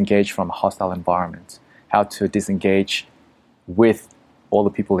to disengage from a hostile environment, how to disengage with all the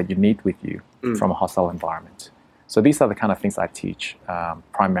people that you need with you from a hostile environment. So these are the kind of things I teach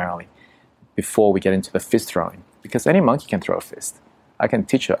primarily before we get into the fist throwing. Because any monkey can throw a fist. I can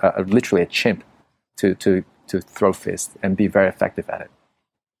teach literally a chimp to throw fists and be very effective at it.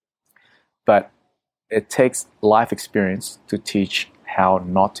 But it takes life experience to teach how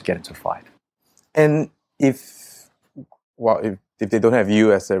not to get into a fight. And if they don't have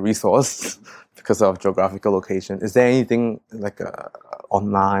you as a resource because of geographical location, is there anything like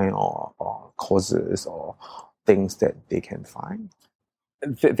online or courses or things that they can find?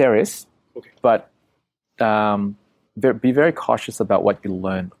 There is, okay. But be very cautious about what you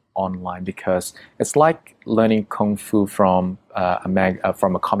learn online, because it's like learning kung fu from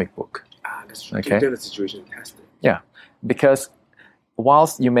a comic book. That's true. Okay. The situation tested. Yeah, because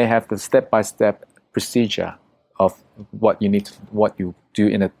whilst you may have the step-by-step procedure of what you do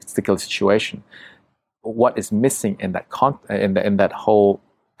in a particular situation, what is missing in that in that whole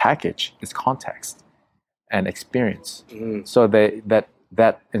package is context and experience. Mm-hmm. So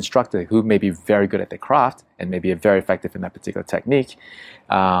that instructor, who may be very good at their craft and may be very effective in that particular technique,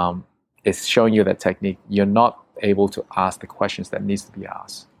 is showing you that technique. You're not able to ask the questions that needs to be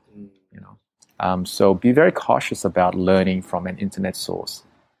asked. So be very cautious about learning from an internet source.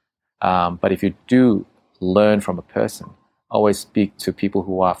 But if you do learn from a person, always speak to people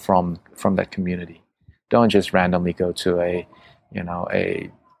who are from that community. Don't just randomly go to a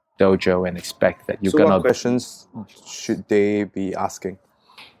dojo and expect that you're gonna. What questions should they be asking?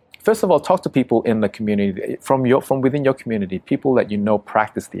 First of all, talk to people in the community, from within your community, people that you know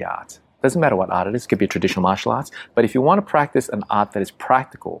practice the art. Doesn't matter what art it is. It could be traditional martial arts. But if you want to practice an art that is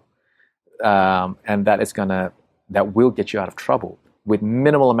practical, and that will get you out of trouble with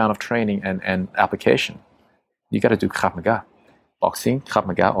minimal amount of training and application, you got to do Krav Maga, boxing, Krav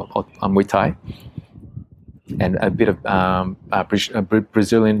Maga, or Muay Thai, and a bit of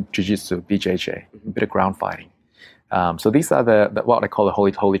Brazilian Jiu-Jitsu, BJJ, a bit of ground fighting. So these are the what I call the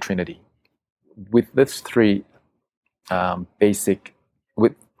holy trinity. With these three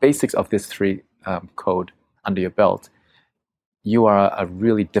basics of this three code under your belt, you are a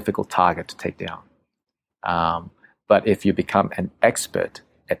really difficult target to take down. But if you become an expert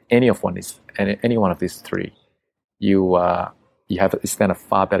at any one of these three, you stand a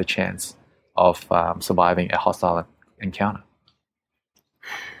far better chance of surviving a hostile encounter.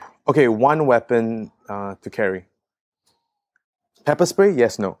 Okay, one weapon to carry. Pepper spray?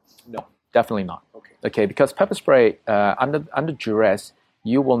 Yes, no. No, definitely not. Okay, because pepper spray under duress,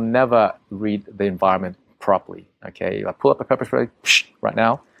 you will never read the environment properly. Okay, if I pull up a pepper spray right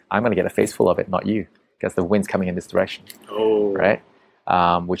now, I'm going to get a face full of it, not you, because the wind's coming in this direction. Oh. Right?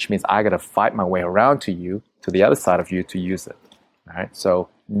 Which means I got to fight my way around to the other side of you to use it. All right? So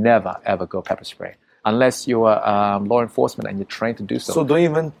never, ever go pepper spray. Unless you are law enforcement and you're trained to do so. So don't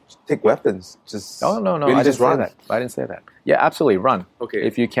even take weapons. Just no. Really I just didn't run. say that. I didn't say that. Yeah, absolutely, run. Okay.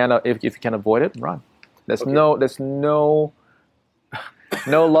 If you can avoid it, run. There's no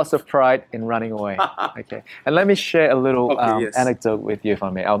loss of pride in running away. Okay. And let me share a little anecdote with you, if I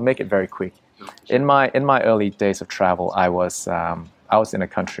may. I'll make it very quick. In my early days of travel, I was in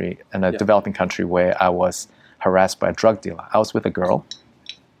a developing country where I was harassed by a drug dealer. I was with a girl,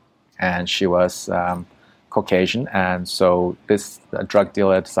 and she was Caucasian, and so this drug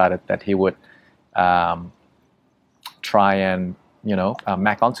dealer decided that he would try and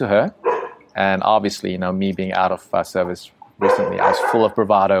mac onto her, and obviously me being out of service recently, I was full of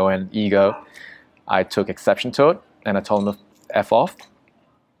bravado and ego. I took exception to it, and I told him to F off.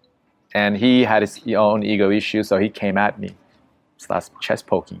 And he had his own ego issues, so he came at me, starts chest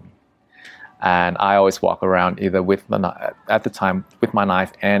poking me. And I always walk around either at the time with my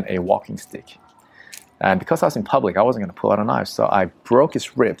knife and a walking stick. And because I was in public, I wasn't going to pull out a knife, so I broke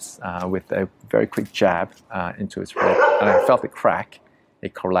his ribs with a very quick jab into his rib, and I felt it crack.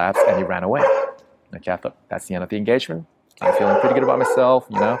 It collapsed, and he ran away. Okay, I thought that's the end of the engagement. I'm feeling pretty good about myself,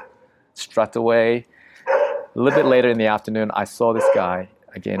 strut away. A little bit later in the afternoon, I saw this guy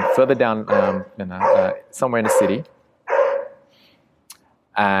again further down, somewhere in the city,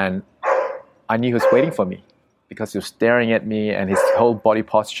 and I knew he was waiting for me because he was staring at me, and his whole body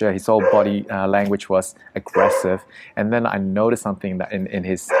posture, his whole body language was aggressive. And then I noticed something that in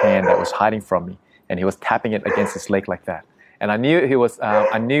his hand that was hiding from me, and he was tapping it against his leg like that. And I knew he was.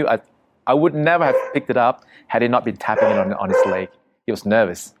 I would never have picked it up had he not been tapping it on his leg. He was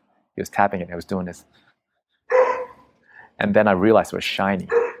nervous. He was tapping it. He was doing this. And then I realized it was shiny.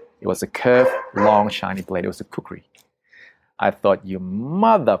 It was a curved, long, shiny blade. It was a kukri. I thought, you've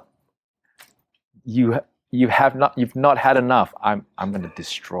not had enough. I'm going to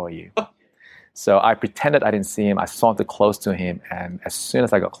destroy you. So I pretended I didn't see him. I sauntered close to him, and as soon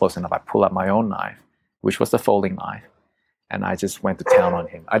as I got close enough, I pulled out my own knife, which was the folding knife, and I just went to town on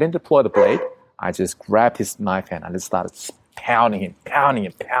him. I didn't deploy the blade. I just grabbed his knife hand and just started pounding him. And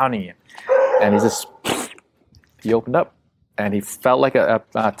he opened up. And he felt like a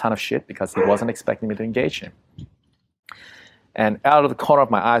ton of shit because he wasn't expecting me to engage him. And out of the corner of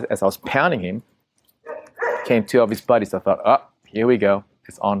my eye, as I was pounding him, came two of his buddies. I thought, oh, here we go.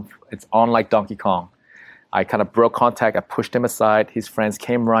 It's on like Donkey Kong. I kind of broke contact. I pushed him aside. His friends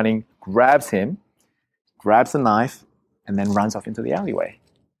came running, grabs him, grabs the knife, and then runs off into the alleyway.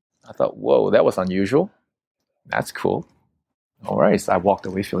 I thought, whoa, that was unusual. That's cool. All right, so I walked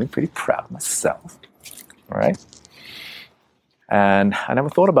away feeling pretty proud of myself. All right. And I never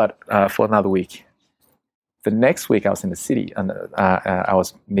thought about it for another week. The next week, I was in the city, and I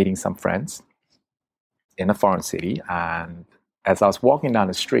was meeting some friends in a foreign city. And as I was walking down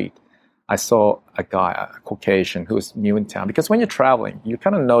the street, I saw a guy, a Caucasian, who was new in town. Because when you're traveling, you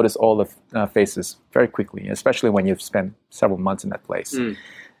kind of notice all the faces very quickly, especially when you've spent several months in that place.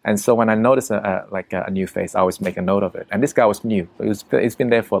 And so when I notice a new face, I always make a note of it. And this guy was new. He's been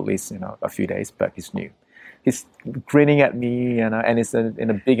there for at least a few days, but he's new. He's grinning at me, and it's in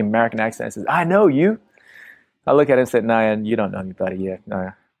a big American accent. He says, "I know you." I look at him and said, "No, you don't know me, buddy. Yeah,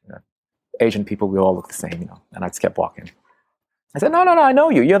 no. Asian people, we all look the same, And I just kept walking. I said, "No, I know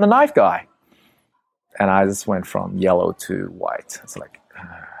you. You're the knife guy." And I just went from yellow to white. It's like,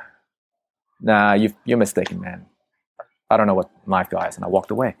 "Nah, you're mistaken, man. I don't know what knife guy is." And I walked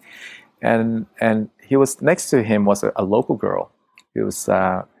away. And he was next to him was a local girl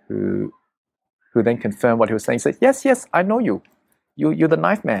who then confirmed what he was saying. He said, yes, I know you. You're the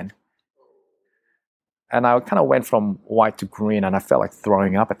knife man. And I kind of went from white to green, and I felt like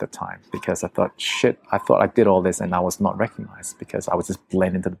throwing up at the time because I thought, I thought I did all this and I was not recognized because I was just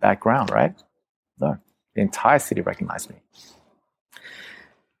blending into the background, right? No, the entire city recognized me.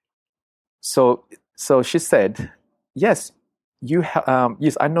 So she said, yes,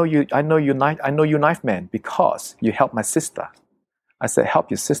 yes, I know you knife man because you helped my sister. I said,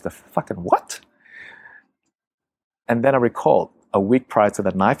 help your sister? Fucking what? And then I recalled a week prior to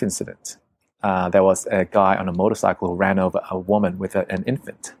the knife incident, there was a guy on a motorcycle who ran over a woman with an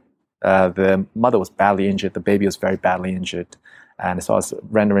infant. The mother was badly injured. The baby was very badly injured. And so I was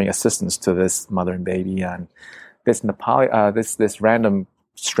rendering assistance to this mother and baby. And this Nepali, this random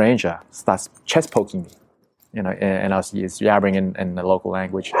stranger starts chest poking me, and I was yabbering in the local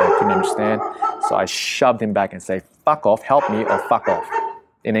language. I couldn't understand. So I shoved him back and said, "Fuck off, help me, or fuck off,"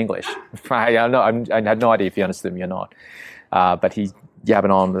 in English. I had no idea if he understood me or not. But he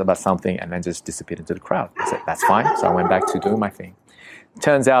yabbing on about something and then just disappeared into the crowd. I said, that's fine. So I went back to doing my thing.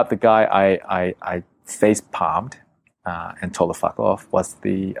 Turns out the guy I face palmed and told to fuck off was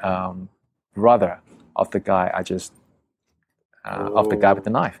the brother of the guy of the guy with the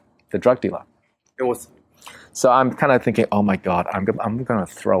knife, the drug dealer. So I'm kind of thinking, oh my God, I'm going to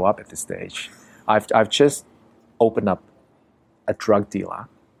throw up at this stage. I've just opened up a drug dealer.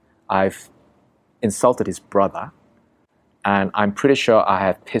 I've insulted his brother. And I'm pretty sure I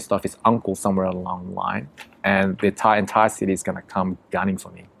have pissed off his uncle somewhere along the line. And the entire city is going to come gunning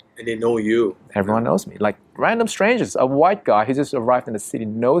for me. And they know you. Everyone knows me. Like random strangers. A white guy who just arrived in the city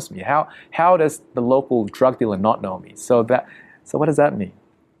knows me. How does the local drug dealer not know me? So what does that mean?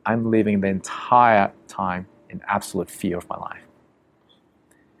 I'm living the entire time in absolute fear of my life.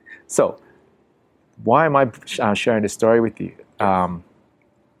 So why am I sharing this story with you?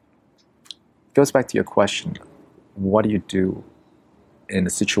 Goes back to your question. What do you do in a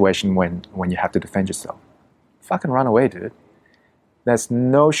situation when you have to defend yourself? Fucking run away, dude. There's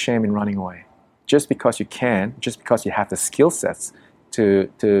no shame in running away. Just because you can, just because you have the skill sets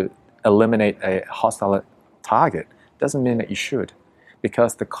to eliminate a hostile target, doesn't mean that you should.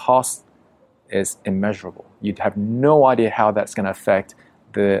 Because the cost is immeasurable. You'd have no idea how that's going to affect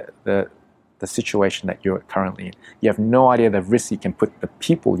the the situation that you're currently in. You have no idea the risk you can put the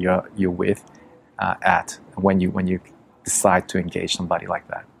people you're with at when you decide to engage somebody like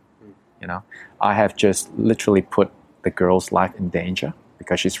that. You know, I have just literally put the girl's life in danger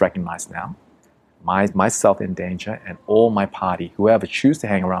because she's recognized now, myself in danger, and all my party, whoever choose to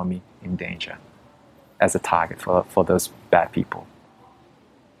hang around me, in danger as a target for those bad people.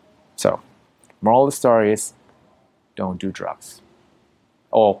 So, moral of the story is, don't do drugs,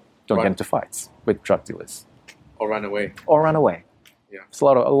 or don't get into fights with drug dealers, Or run away. Yeah, it's a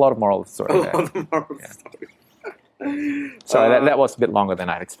lot of moral of the story there. Sorry, that was a bit longer than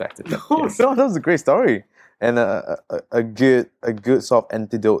I'd expected. But, No, that was a great story, and a good sort of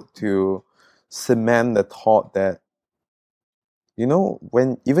antidote to cement the thought that, you know,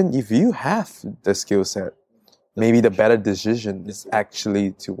 even if you have the skill set, maybe the better decision is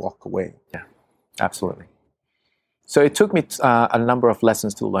actually to walk away. Yeah, absolutely. So it took me a number of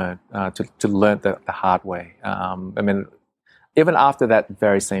lessons to learn, to learn the hard way. I mean, even after that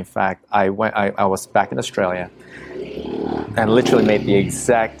very same fact, I was back in Australia and literally made the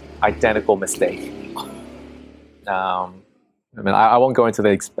exact identical mistake. I mean, I won't go into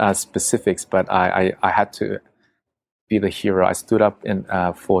the specifics, but I had to be the hero. I stood up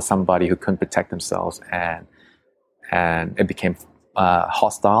for somebody who couldn't protect themselves, and it became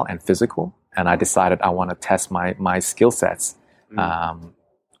hostile and physical. And I decided I want to test my skill sets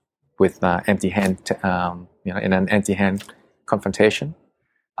with empty hand, in an empty hand confrontation.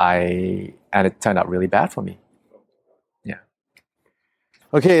 And it turned out really bad for me. Yeah.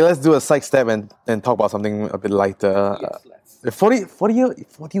 Okay, let's do a side step and talk about something a bit lighter.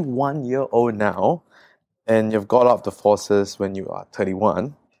 41-year-old now, and you've got out of the forces when you are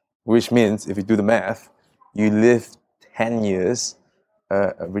 31, which means, if you do the math, you live 10 years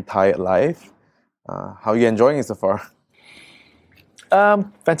a retired life. How are you enjoying it so far?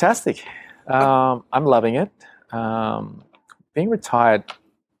 Fantastic. I'm loving it. Being retired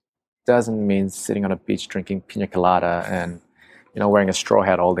doesn't mean sitting on a beach drinking pina colada and wearing a straw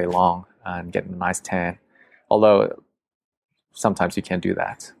hat all day long and getting a nice tan. Although sometimes you can't do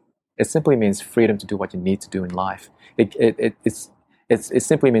that. It simply means freedom to do what you need to do in life. It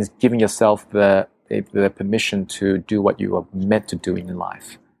simply means giving yourself the permission to do what you are meant to do in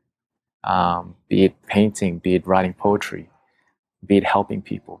life. Be it painting, be it writing poetry, be it helping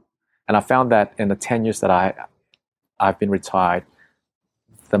people. And I found that in the 10 years that I've been retired,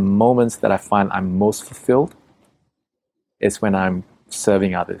 the moments that I find I'm most fulfilled is when I'm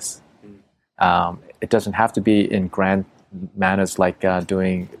serving others. It doesn't have to be in grand manners like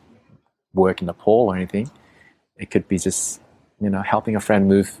doing work in Nepal or anything. It could be just helping a friend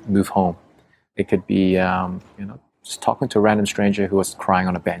move home. It could be just talking to a random stranger who was crying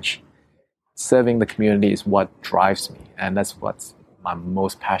on a bench. Serving the community is what drives me, and that's what I'm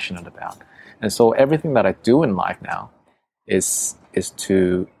most passionate about. And so everything that I do in life now is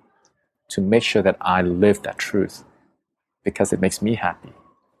to make sure that I live that truth, because it makes me happy.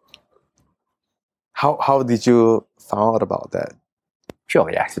 How did you find out about that?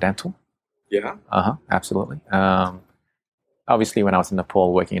 Purely accidental. Yeah. Absolutely. Obviously, when I was in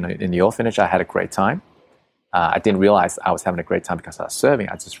Nepal working in the orphanage, I had a great time. I didn't realize I was having a great time because I was serving.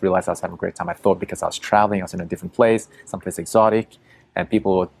 I just realized I was having a great time. I thought because I was traveling, I was in a different place, someplace exotic, and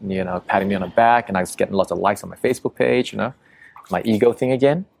people were, patting me on the back, and I was getting lots of likes on my Facebook page, my ego thing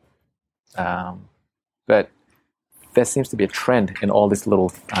again. But there seems to be a trend in all these little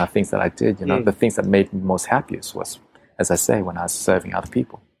things that I did. The things that made me most happiest was, as I say, when I was serving other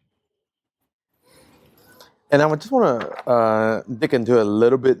people. And I just want to dig into a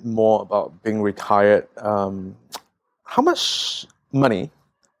little bit more about being retired. How much money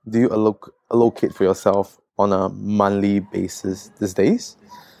do you allocate for yourself on a monthly basis these days?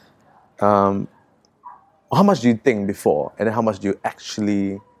 How much do you think before, and how much do you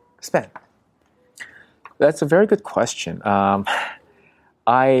actually spend? That's a very good question.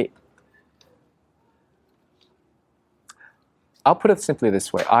 I'll put it simply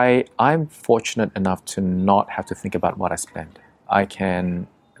this way. I'm fortunate enough to not have to think about what I spend. I can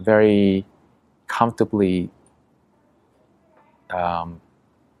very comfortably,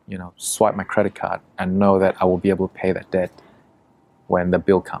 swipe my credit card and know that I will be able to pay that debt when the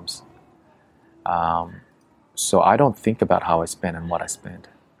bill comes. So I don't think about how I spend and what I spend.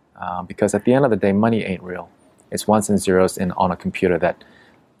 Because at the end of the day, money ain't real. It's ones and zeros on a computer that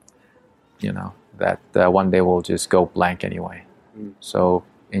one day will just go blank anyway. So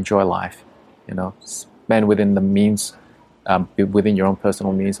enjoy life, spend within the means, within your own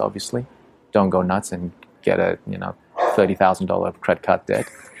personal means, obviously. Don't go nuts and get a, $30,000 credit card debt.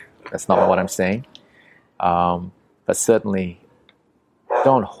 That's not what I'm saying. But certainly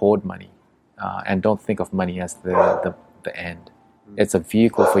don't hoard money. and don't think of money as the end. It's a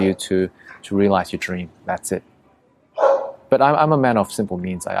vehicle for you to realize your dream. That's it. But I'm a man of simple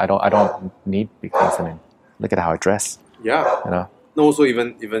means. I don't need big things. I mean, look at how I dress. Yeah. You know. No, so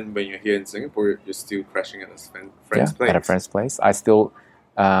even when you're here in Singapore, you're still crashing at a friend's place. At a friend's place. I still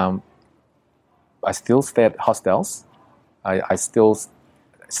stay at hostels. I still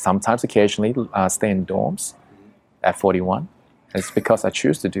sometimes occasionally stay in dorms at 41. It's because I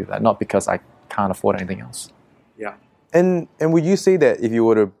choose to do that, not because I can't afford anything else. Yeah. And would you say that if you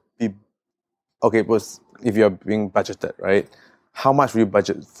were to be if you're being budgeted, right? How much would you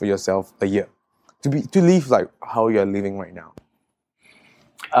budget for yourself a year to live like how you're living right now?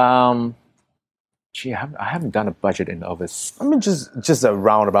 I haven't done a budget in over. I mean, just a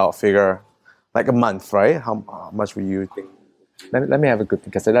roundabout figure, like a month, right? How much would you think? Let me have a good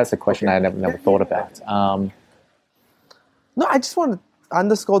think, because that's a question I never thought about. No, I just want to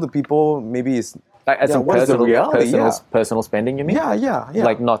underscore the people. Maybe it's like as in what is the reality? personal spending. You mean? Yeah.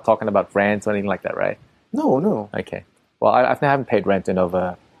 Like not talking about rent or anything like that, right? No. Okay. Well, I haven't paid rent in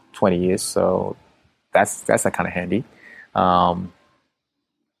over 20 years, so that's kind of handy.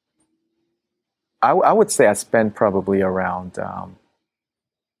 I would say I spend probably around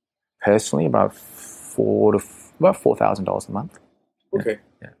personally about $4,000 a month. Okay.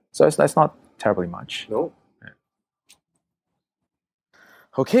 Yeah. So that's not terribly much. No.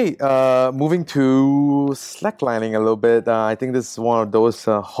 Okay, moving to slacklining a little bit. I think this is one of those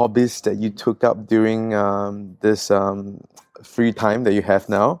hobbies that you took up during this free time that you have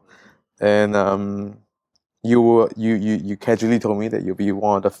now, and you casually told me that you'll be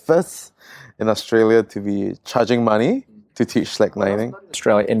one of the first in Australia to be charging money to teach slacklining.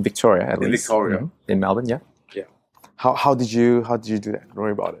 Australia, in Victoria at least. Victoria. Mm-hmm. In Melbourne, yeah. Yeah. How did you do that? Don't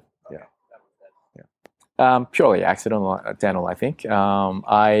worry about it. Yeah. Purely accidental, I think.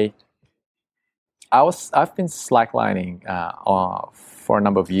 I've been slacklining for a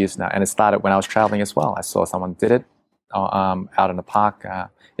number of years now, and it started when I was traveling as well. I saw someone did it out in the park.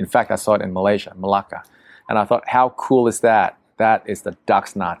 In fact, I saw it in Malaysia, Malacca, and I thought, how cool is that? That is the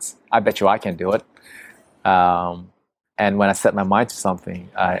duck's nuts. I bet you I can do it. And when I set my mind to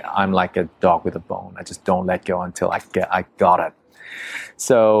something, I'm like a dog with a bone. I just don't let go until I got it.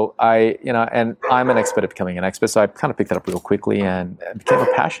 So and I'm an expert at becoming an expert. So I kind of picked it up real quickly, and it became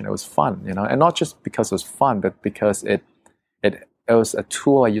a passion. It was fun, and not just because it was fun, but because it was a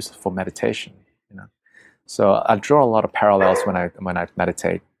tool I used for meditation. So I draw a lot of parallels when I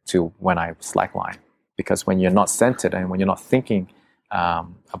meditate to when I slackline, because when you're not centered and when you're not thinking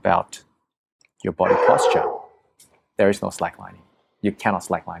about your body posture, there is no slacklining. You cannot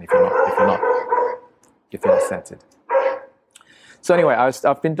slackline if you're not centered. So anyway,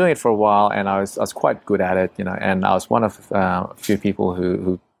 I've been doing it for a while, and I was quite good at it, and I was one of a few people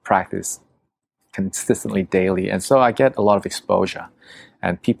who practice consistently daily, and so I get a lot of exposure,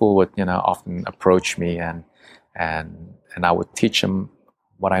 and people would often approach me, and I would teach them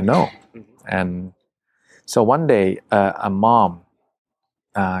what I know, and so one day a mom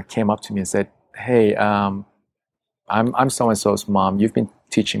came up to me and said, "Hey, I'm so and so's mom. You've been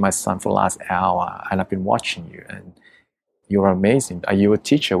teaching my son for the last hour, and I've been watching you, and you're amazing. Are you a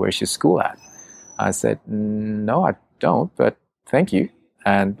teacher? Where's your school at?" I said, "No, I don't, but thank you."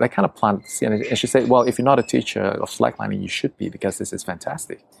 And they kind of planted the seed. And she said, "Well, if you're not a teacher of slacklining, you should be, because this is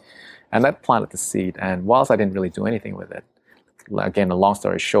fantastic." And that planted the seed. And whilst I didn't really do anything with it, again, a long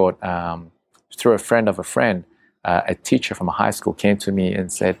story short, through a friend of a friend, a teacher from a high school came to me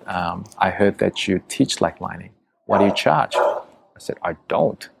and said, "I heard that you teach slacklining. What do you charge?" I said, "I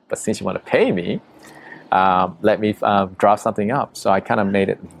don't, but since you want to pay me, let me draft something up." So I kind of made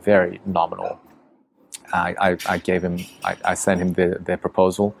it very nominal. I sent him the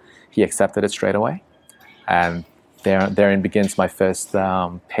proposal. He accepted it straight away, and therein begins my first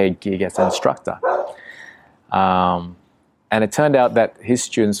paid gig as an instructor. And it turned out that his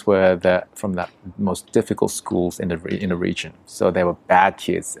students were from the most difficult schools in the region. So they were bad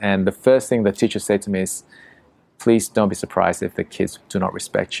kids. And the first thing the teacher said to me is, "Please don't be surprised if the kids do not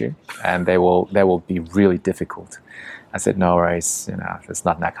respect you, and they will be really difficult." I said, "No worries, it's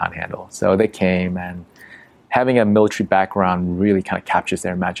nothing I can't handle." So they came, and having a military background really kind of captures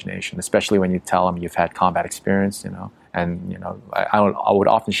their imagination, especially when you tell them you've had combat experience, And I would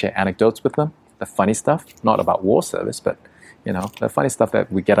often share anecdotes with them, the funny stuff, not about war service, but the funny stuff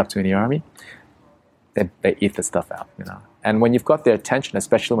that we get up to in the army. They eat the stuff out, And when you've got their attention,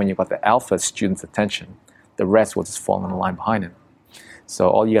 especially when you've got the alpha student's attention, the rest will just fall in the line behind him. So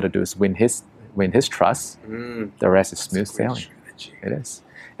all you got to do is win his trust. The rest is smooth sailing. It is,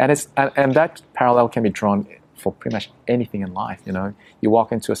 and that parallel can be drawn for pretty much anything in life. You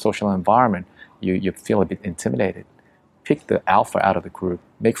walk into a social environment you feel a bit intimidated. Pick the alpha out of the group,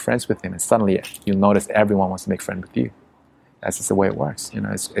 make friends with him, and suddenly you'll notice everyone wants to make friends with you. That's just the way it works.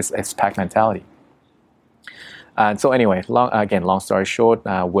 It's pack mentality. And so anyway, long story short,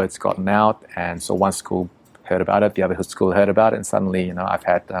 words gotten out, and so one school heard about it, the other school heard about it, and suddenly, I've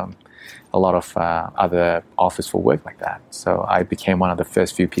had a lot of other offers for work like that. So I became one of the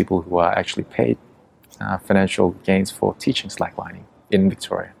first few people who are actually paid financial gains for teaching slacklining in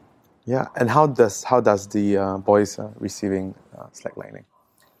Victoria. Yeah, and how does the boys receiving slacklining?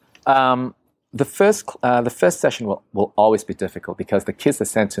 The first session will always be difficult because the kids that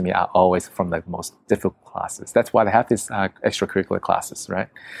sent to me are always from the most difficult classes. That's why they have these extracurricular classes, right?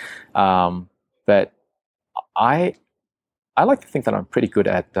 But I like to think that I'm pretty good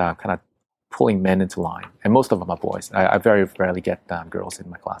at kind of pulling men into line, and most of them are boys. I very rarely get girls in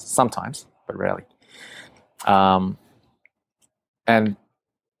my classes. Sometimes, but rarely. And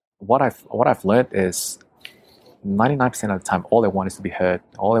what I've learned is 99% of the time, all they want is to be heard.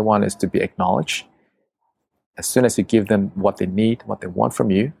 All they want is to be acknowledged. As soon as you give them what they need, what they want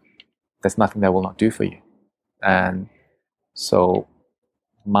from you, there's nothing they will not do for you. And so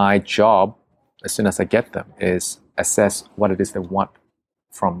my job, as soon as I get them, is assess what it is they want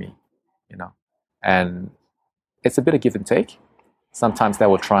from me, And it's a bit of give and take. Sometimes they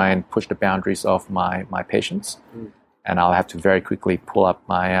will try and push the boundaries of my patience. And I'll have to very quickly pull up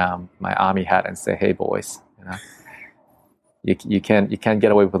my my army hat and say, "Hey, boys, you can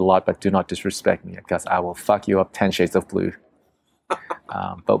get away with a lot, but do not disrespect me because I will fuck you up 10 shades of blue."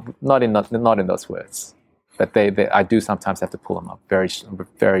 But not in those words. But I do sometimes have to pull them up very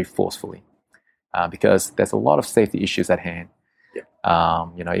very forcefully because there's a lot of safety issues at hand.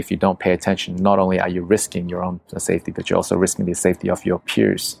 If you don't pay attention, not only are you risking your own safety, but you're also risking the safety of your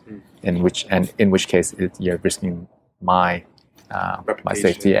peers. In which case you're risking my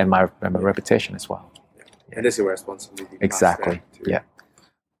safety and my reputation as well. And it's your responsibility. Exactly. Yeah.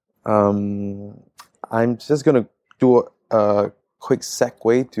 I'm just gonna do a quick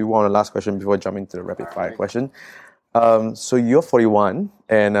segue to one of the last question before jumping to the rapid fire question. So you're 41,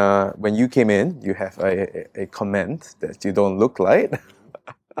 and when you came in, you have a comment that you don't look like.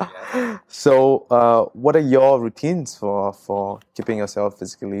 So, what are your routines for keeping yourself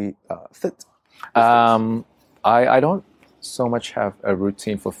physically fit? I don't so much have a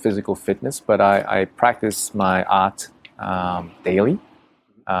routine for physical fitness, but I practice my art daily,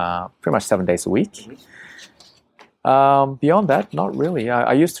 pretty much 7 days a week. Beyond that, not really.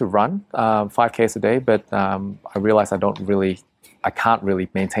 I used to run 5Ks a day, but I realized I can't really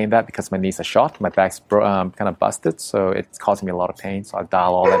maintain that because my knees are shot, my back's kind of busted, so it's causing me a lot of pain. So I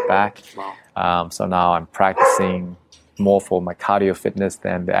dial all that back. Wow. So now I'm practicing more for my cardio fitness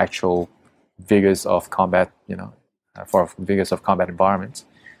than the actual vigors of combat. For vigors of combat environments.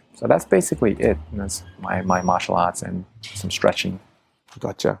 So that's basically it. That's my martial arts and some stretching.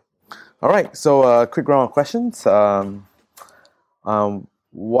 Gotcha. All right. So quick round of questions.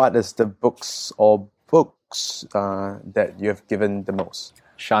 What is the books that you have given the most?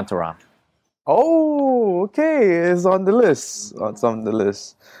 Shantaram. Oh, okay. It's on the list. It's on the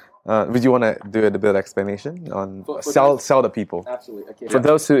list. Would you want to do a bit of explanation on sell the people? Absolutely. Okay. For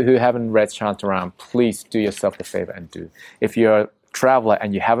those who haven't read Shantaram, please do yourself the favor and do. If you're a traveler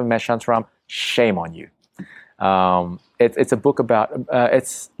and you haven't met Shantaram, shame on you. It's a book about.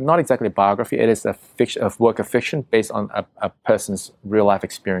 It's not exactly a biography. It is a work of fiction based on a person's real life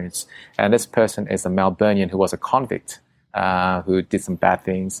experience. And this person is a Melburnian who was a convict who did some bad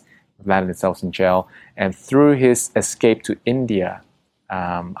things, landed himself in jail, and through his escape to India.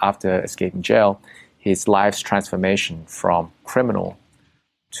 After escaping jail, his life's transformation from criminal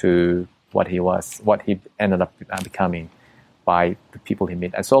to what he ended up becoming by the people he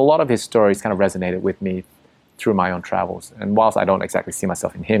met. And so a lot of his stories kind of resonated with me through my own travels. And whilst I don't exactly see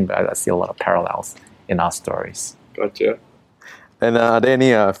myself in him, but I see a lot of parallels in our stories. Gotcha. And are there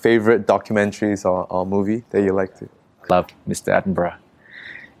any favorite documentaries or movie that you like to? Love Mr. Attenborough.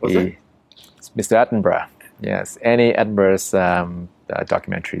 What's that? Mr. Attenborough. Yes, any Attenborough's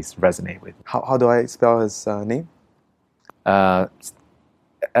documentaries resonate with me. How do I spell his name?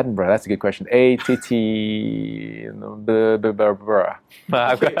 Attenborough, that's a good question. A-T-T...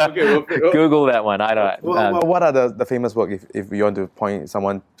 Google that one. I don't. What are the famous work if you want to point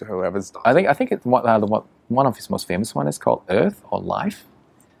someone to whoever's? I think it's one of his most famous one is called Earth or Life.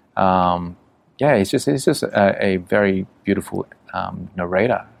 It's just a very beautiful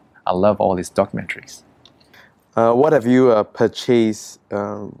narrator. I love all his documentaries. What have you purchased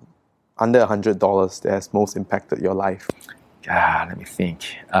under $100 that has most impacted your life? Let me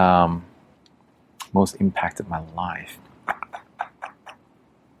think. Most impacted my life.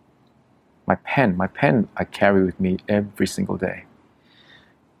 my pen I carry with me every single day.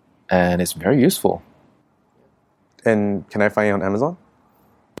 And it's very useful. And can I find it on Amazon?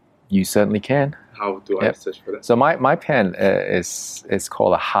 You certainly can. How do I Yep. search for that? So my pen is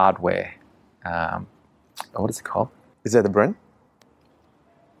called a hardware. What is it called? Is that the brand?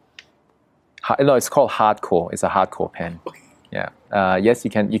 No, it's called Hardcore. It's a hardcore pen. Yeah. Yes,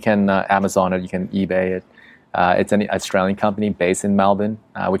 you can Amazon it. You can eBay it. It's an Australian company based in Melbourne,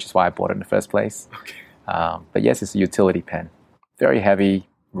 which is why I bought it in the first place. Okay. But yes, it's a utility pen. Very heavy,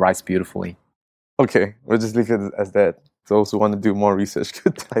 writes beautifully. Okay, we'll just leave it as that. Those who want to do more research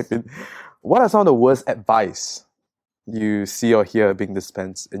could type in. What are some of the worst advice you see or hear being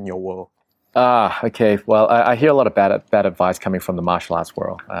dispensed in your world? Okay. Well, I hear a lot of bad advice coming from the martial arts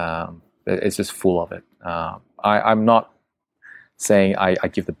world. It's just full of it. I'm not saying I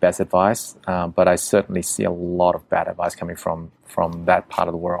give the best advice, but I certainly see a lot of bad advice coming from that part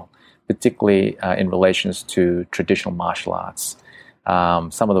of the world, particularly in relations to traditional martial arts.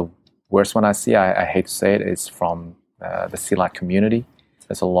 Some of the worst one I see, I hate to say it, is from the Silat community.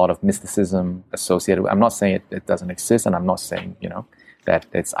 There's a lot of mysticism associated with. I'm not saying it doesn't exist, and I'm not saying that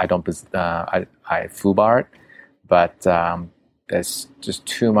I foobar it, but there's just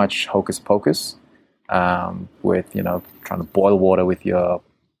too much hocus pocus with trying to boil water with your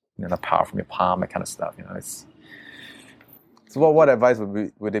power from your palm, that kind of stuff. It's So what advice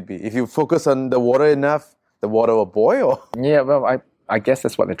would it be? If you focus on the water enough, the water will boil? yeah. Well, I guess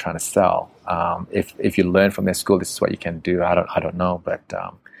that's what they're trying to sell. If you learn from their school, this is what you can do. I don't know, but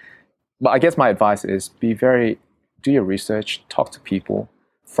I guess my advice is do your research, talk to people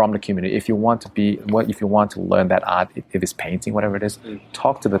from the community. If you want to learn that art, if it's painting, whatever it is,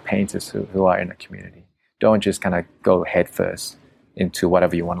 talk to the painters who are in the community. Don't just kind of go head first into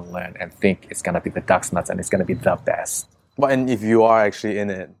whatever you want to learn and think it's going to be the duck's nuts and it's going to be the best. But and if you are actually in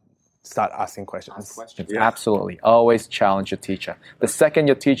it, start asking questions. Ask questions. Yeah. Absolutely. Always challenge your teacher. The second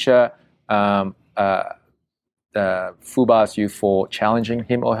your teacher fubars you for challenging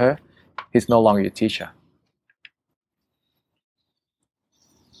him or her, he's no longer your teacher.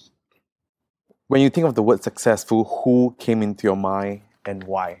 When you think of the word successful, who came into your mind and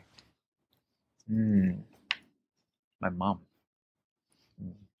why? My mom.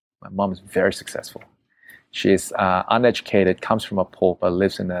 My mom is very successful. She's uneducated, comes from a pauper,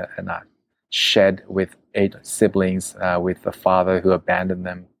 lives in a shed with 8 siblings, with a father who abandoned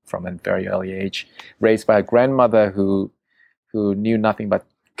them from a very early age, raised by a grandmother who knew nothing but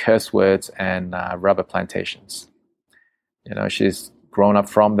curse words and rubber plantations. She's grown up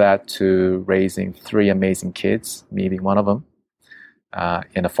from that to raising 3 amazing kids, me being one of them,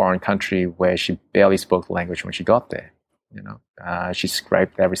 in a foreign country where she barely spoke the language when she got there. She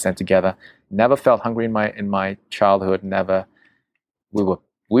scraped every cent together. Never felt hungry in my childhood. Never. We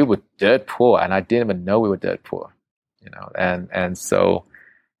were dirt poor, and I didn't even know we were dirt poor. And so,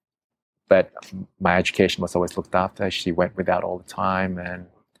 but my education was always looked after. She went without all the time, and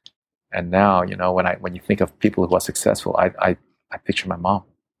now when you think of people who are successful, I picture my mom.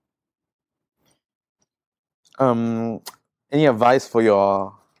 Any advice for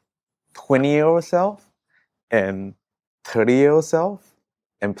your 20-year-old self and 30-year-old self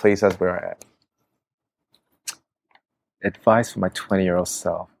and places where we're at? Advice for my 20-year-old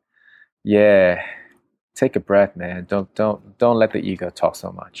self. Yeah, take a breath, man. Don't let the ego talk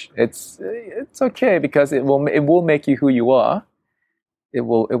so much. It's okay because it will make you who you are. It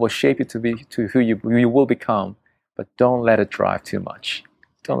will shape you to who you will become. But don't let it drive too much.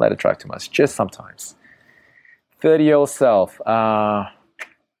 Don't let it drive too much. Just sometimes. 30-year-old self.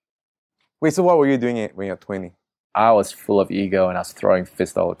 Wait, so what were you doing when you're 20? I was full of ego and I was throwing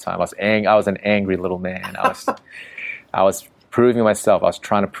fists all the time. I was an angry little man. I was proving myself. I was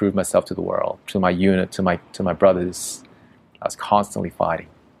trying to prove myself to the world, to my unit, to my brothers. I was constantly fighting.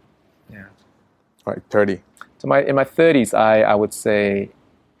 Yeah. All right, 30. So in my 30s, I would say,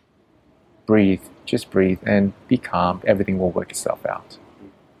 breathe. Just breathe and be calm. Everything will work itself out.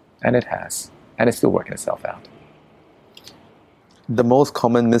 And it has. And it's still working itself out. The most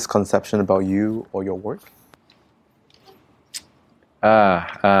common misconception about you or your work?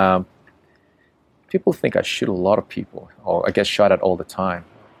 People think I shoot a lot of people, or I get shot at all the time.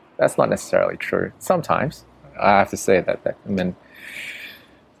 That's not necessarily true. Sometimes. I have to say that. I mean,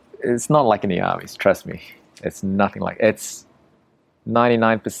 it's not like in the armies, trust me. It's nothing like. It's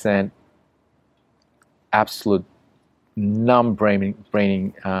 99% absolute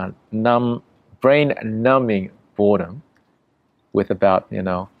brain-numbing boredom with about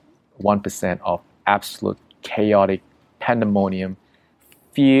 1% of absolute chaotic pandemonium,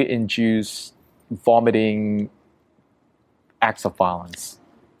 fear-induced vomiting acts of violence.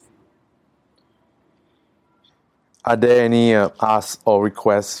 Are there any asks or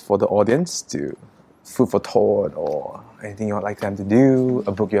requests for the audience to food for thought or anything you would like them to do,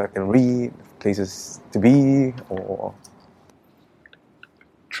 a book you like to read, places to be, or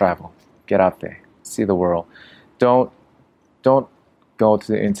Travel. Get out there. See the world. Don't go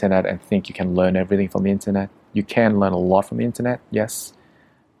to the internet and think you can learn everything from the internet. You can learn a lot from the internet, yes.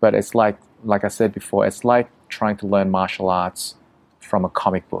 But it's like I said before, it's like trying to learn martial arts from a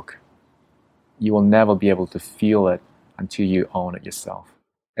comic book. You will never be able to feel it until you own it yourself.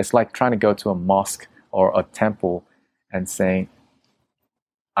 It's like trying to go to a mosque or a temple and saying,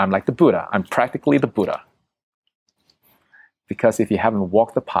 I'm like the Buddha. I'm practically the Buddha. Because if you haven't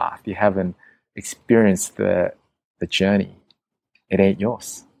walked the path, you haven't experienced the journey, it ain't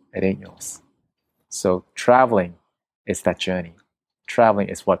yours. It ain't yours. So traveling is that journey. Traveling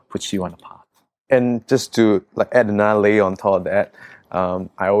is what puts you on the path. And just to add another layer on top of that,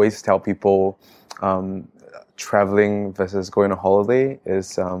 I always tell people traveling versus going on holiday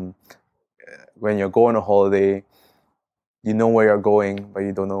is when you're going on holiday, you know where you're going, but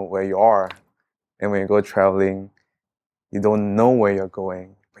you don't know where you are. And when you go traveling, you don't know where you're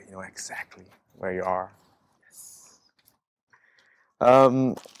going, but you know exactly where you are.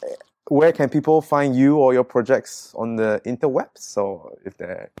 Where can people find you or your projects on the interwebs? So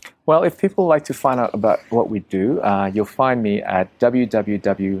Well, if people like to find out about what we do, you'll find me at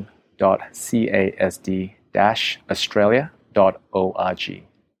www.casd-australia.org.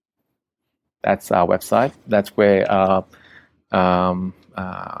 That's our website. That's where our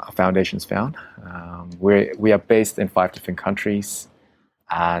foundation is found. We are based in 5 different countries,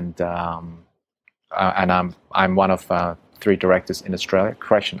 and I'm one of 3 directors in Australia.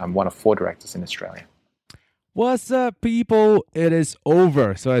 Correction, I'm one of 4 directors in Australia. What's up, people? It is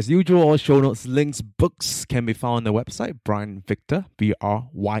over. So as usual, all show notes, links, books can be found on the website, Bryan Victor,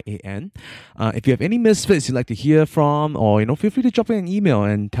 Bryan. If you have any misfits you'd like to hear from, or feel free to drop in an email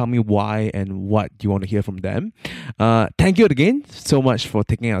and tell me why and what you want to hear from them. Thank you again so much for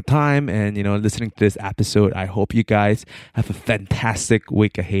taking our time and listening to this episode. I hope you guys have a fantastic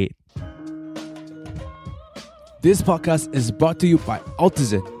week ahead. This podcast is brought to you by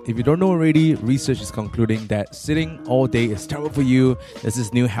Altizen. If you don't know already, research is concluding that sitting all day is terrible for you. There's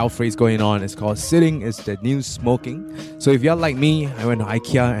this new health phrase going on. It's called sitting is the new smoking. So if you're like me, I went to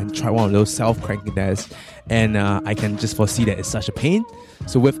IKEA and tried one of those self-cranking desks, and I can just foresee that it's such a pain.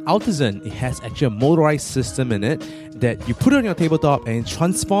 So with Altizen, it has actually a motorized system in it that you put on your tabletop and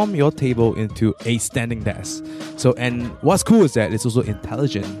transform your table into a standing desk. And what's cool is that it's also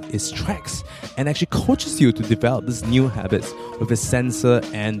intelligent. It tracks and actually coaches you to develop these new habits with the sensor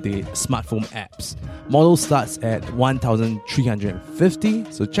and the smartphone apps. Model starts at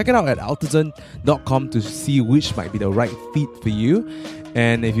 $1,350. So check it out at altizen.com to see which might be the right fit for you.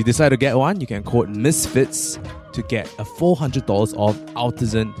 And if you decide to get one, you can code Misfits to get a $400 off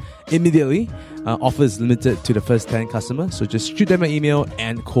Altizen immediately. Offer is limited to the first 10 customers, so just shoot them an email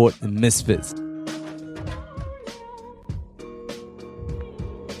and code Misfits.